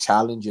these like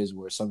challenges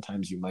where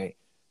sometimes you might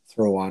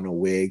throw on a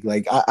wig.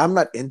 Like I'm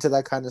not into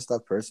that kind of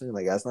stuff personally.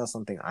 Like that's not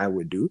something I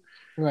would do.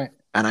 Right.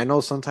 And I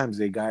know sometimes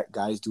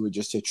guys do it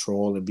just to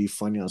troll and be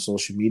funny on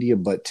social media,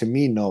 but to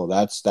me, no,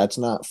 that's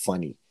not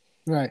funny.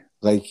 Right.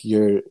 Like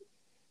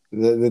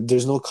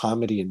there's no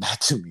comedy in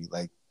that to me.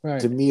 Like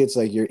to me, it's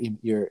like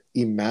you're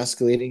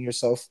emasculating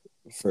yourself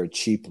for a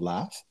cheap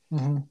laugh.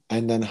 Mm-hmm.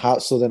 And then how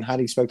do you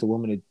expect a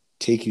woman to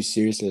take you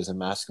seriously as a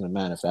masculine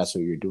man if that's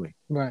what you're doing?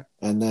 Right.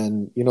 And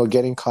then,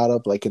 getting caught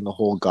up like in the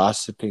whole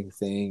gossiping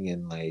thing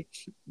and like,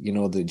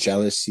 the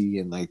jealousy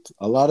and like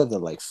a lot of the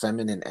like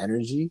feminine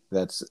energy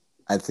that's,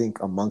 I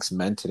think, amongst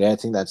men today, I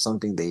think that's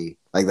something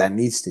that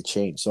needs to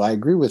change. So I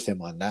agree with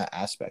him on that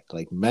aspect.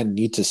 Like men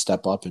need to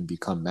step up and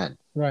become men.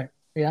 Right.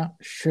 Yeah,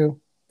 it's true.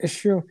 It's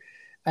true.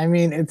 I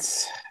mean,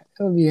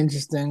 it'll be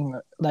interesting.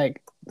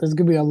 Like there's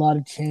gonna be a lot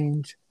of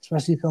change,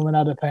 especially coming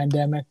out of the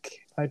pandemic.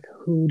 Like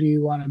who do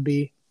you want to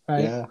be?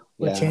 Right. Yeah.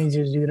 What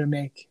changes are you gonna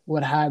make?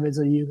 What habits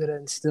are you gonna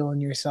instill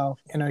in yourself?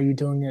 And are you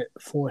doing it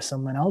for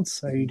someone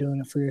else? Or are you doing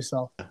it for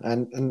yourself?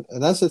 And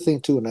that's the thing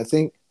too. And I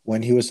think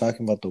when he was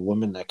talking about the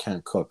woman that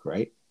can't cook,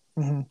 right?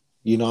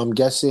 Mm-hmm. I'm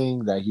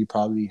guessing that he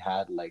probably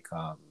had like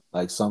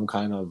some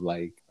kind of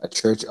like a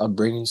church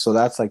upbringing. So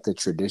that's like the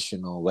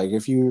traditional, like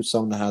if you're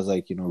someone that has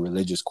like,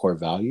 religious core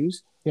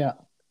values, yeah,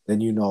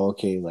 then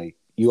okay, like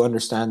you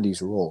understand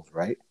these roles,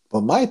 right?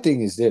 But my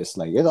thing is this,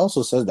 like it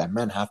also says that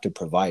men have to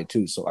provide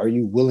too. So are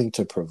you willing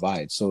to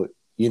provide? So,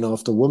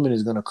 if the woman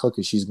is gonna cook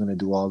and she's gonna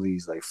do all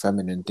these like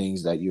feminine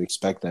things that you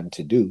expect them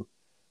to do,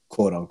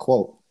 quote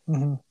unquote,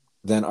 mm-hmm.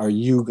 then are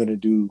you gonna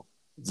do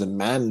the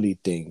manly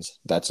things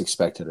that's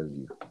expected of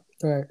you?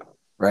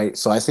 Right.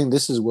 So I think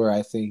this is where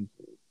I think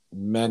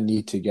men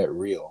need to get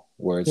real,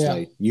 where it's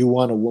like you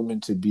want a woman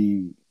to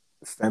be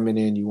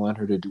feminine, you want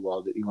her to do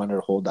you want her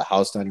to hold the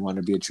house down, you want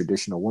her to be a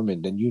traditional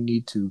woman, then you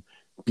need to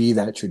be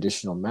that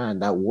traditional man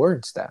that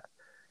warrants that.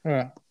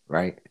 Yeah.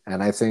 Right.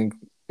 And I think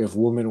if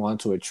women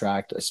want to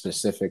attract a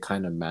specific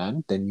kind of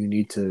man, then you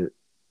need to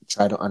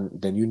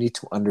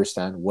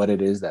understand what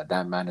it is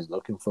that man is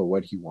looking for,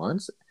 what he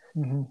wants,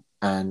 mm-hmm.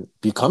 and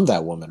become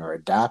that woman or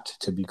adapt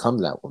to become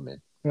that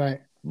woman.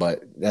 Right.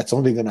 But that's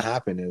only going to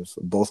happen if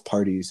both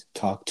parties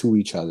talk to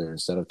each other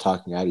instead of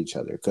talking at each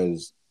other.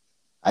 Because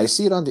I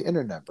see it on the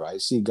internet, bro. I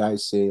see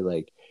guys say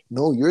like,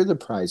 no, you're the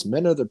prize.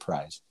 Men are the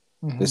prize.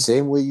 Mm-hmm. The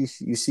same way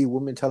you see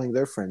women telling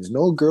their friends,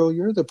 no, girl,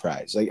 you're the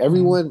prize. Like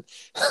everyone,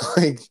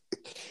 like,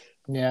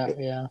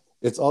 yeah.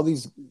 It's all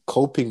these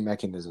coping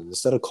mechanisms.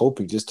 Instead of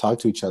coping, just talk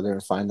to each other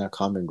and find that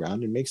common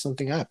ground and make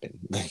something happen.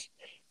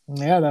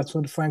 Yeah, that's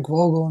what Frank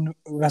Vogel and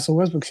Russell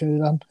Westbrook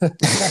should have done.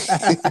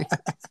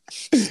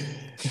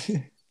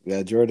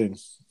 Yeah, Jordan,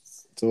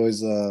 it's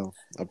always a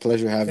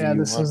pleasure having you. Yeah,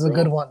 this was a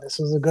good one. This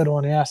was a good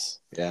one, yes.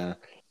 Yeah.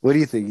 What do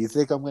you think? You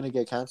think I'm going to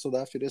get canceled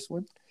after this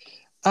one?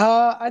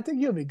 I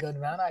think you'll be good,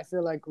 man. I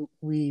feel like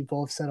we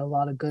both said a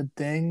lot of good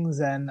things,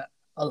 and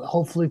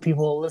hopefully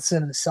people will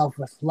listen and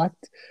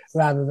self-reflect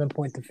rather than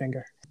point the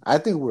finger. I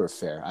think we're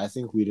fair. I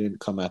think we didn't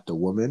come at the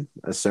woman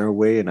a certain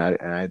way, and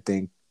I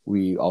think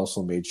we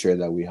also made sure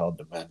that we held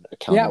the men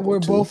accountable. Yeah, we're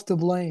both to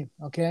blame,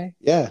 okay?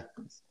 Yeah.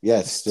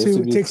 Yes.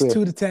 Takes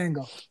two to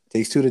tango.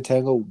 Takes two to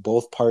tango.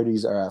 Both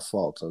parties are at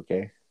fault,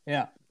 okay?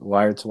 Yeah.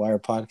 Wire to Wire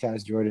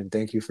podcast. Jordan,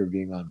 thank you for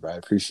being on, bro. I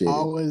appreciate it.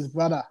 Always,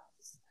 brother.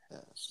 Yeah.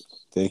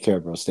 Take care,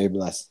 bro. Stay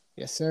blessed.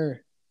 Yes,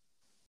 sir.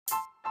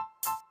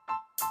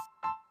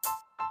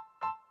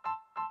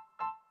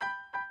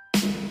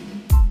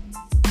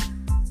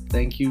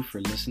 Thank you for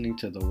listening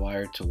to the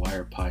Wire to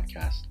Wire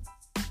podcast.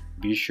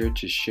 Be sure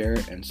to share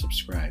and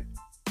subscribe.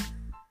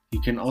 You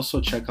can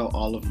also check out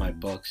all of my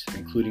books,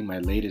 including my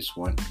latest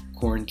one,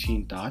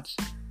 Quarantine Thoughts,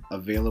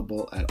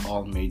 available at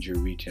all major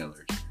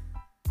retailers.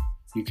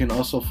 You can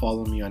also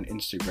follow me on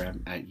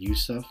Instagram at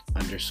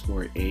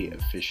Yusuf_A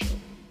official.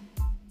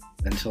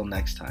 Until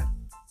next time.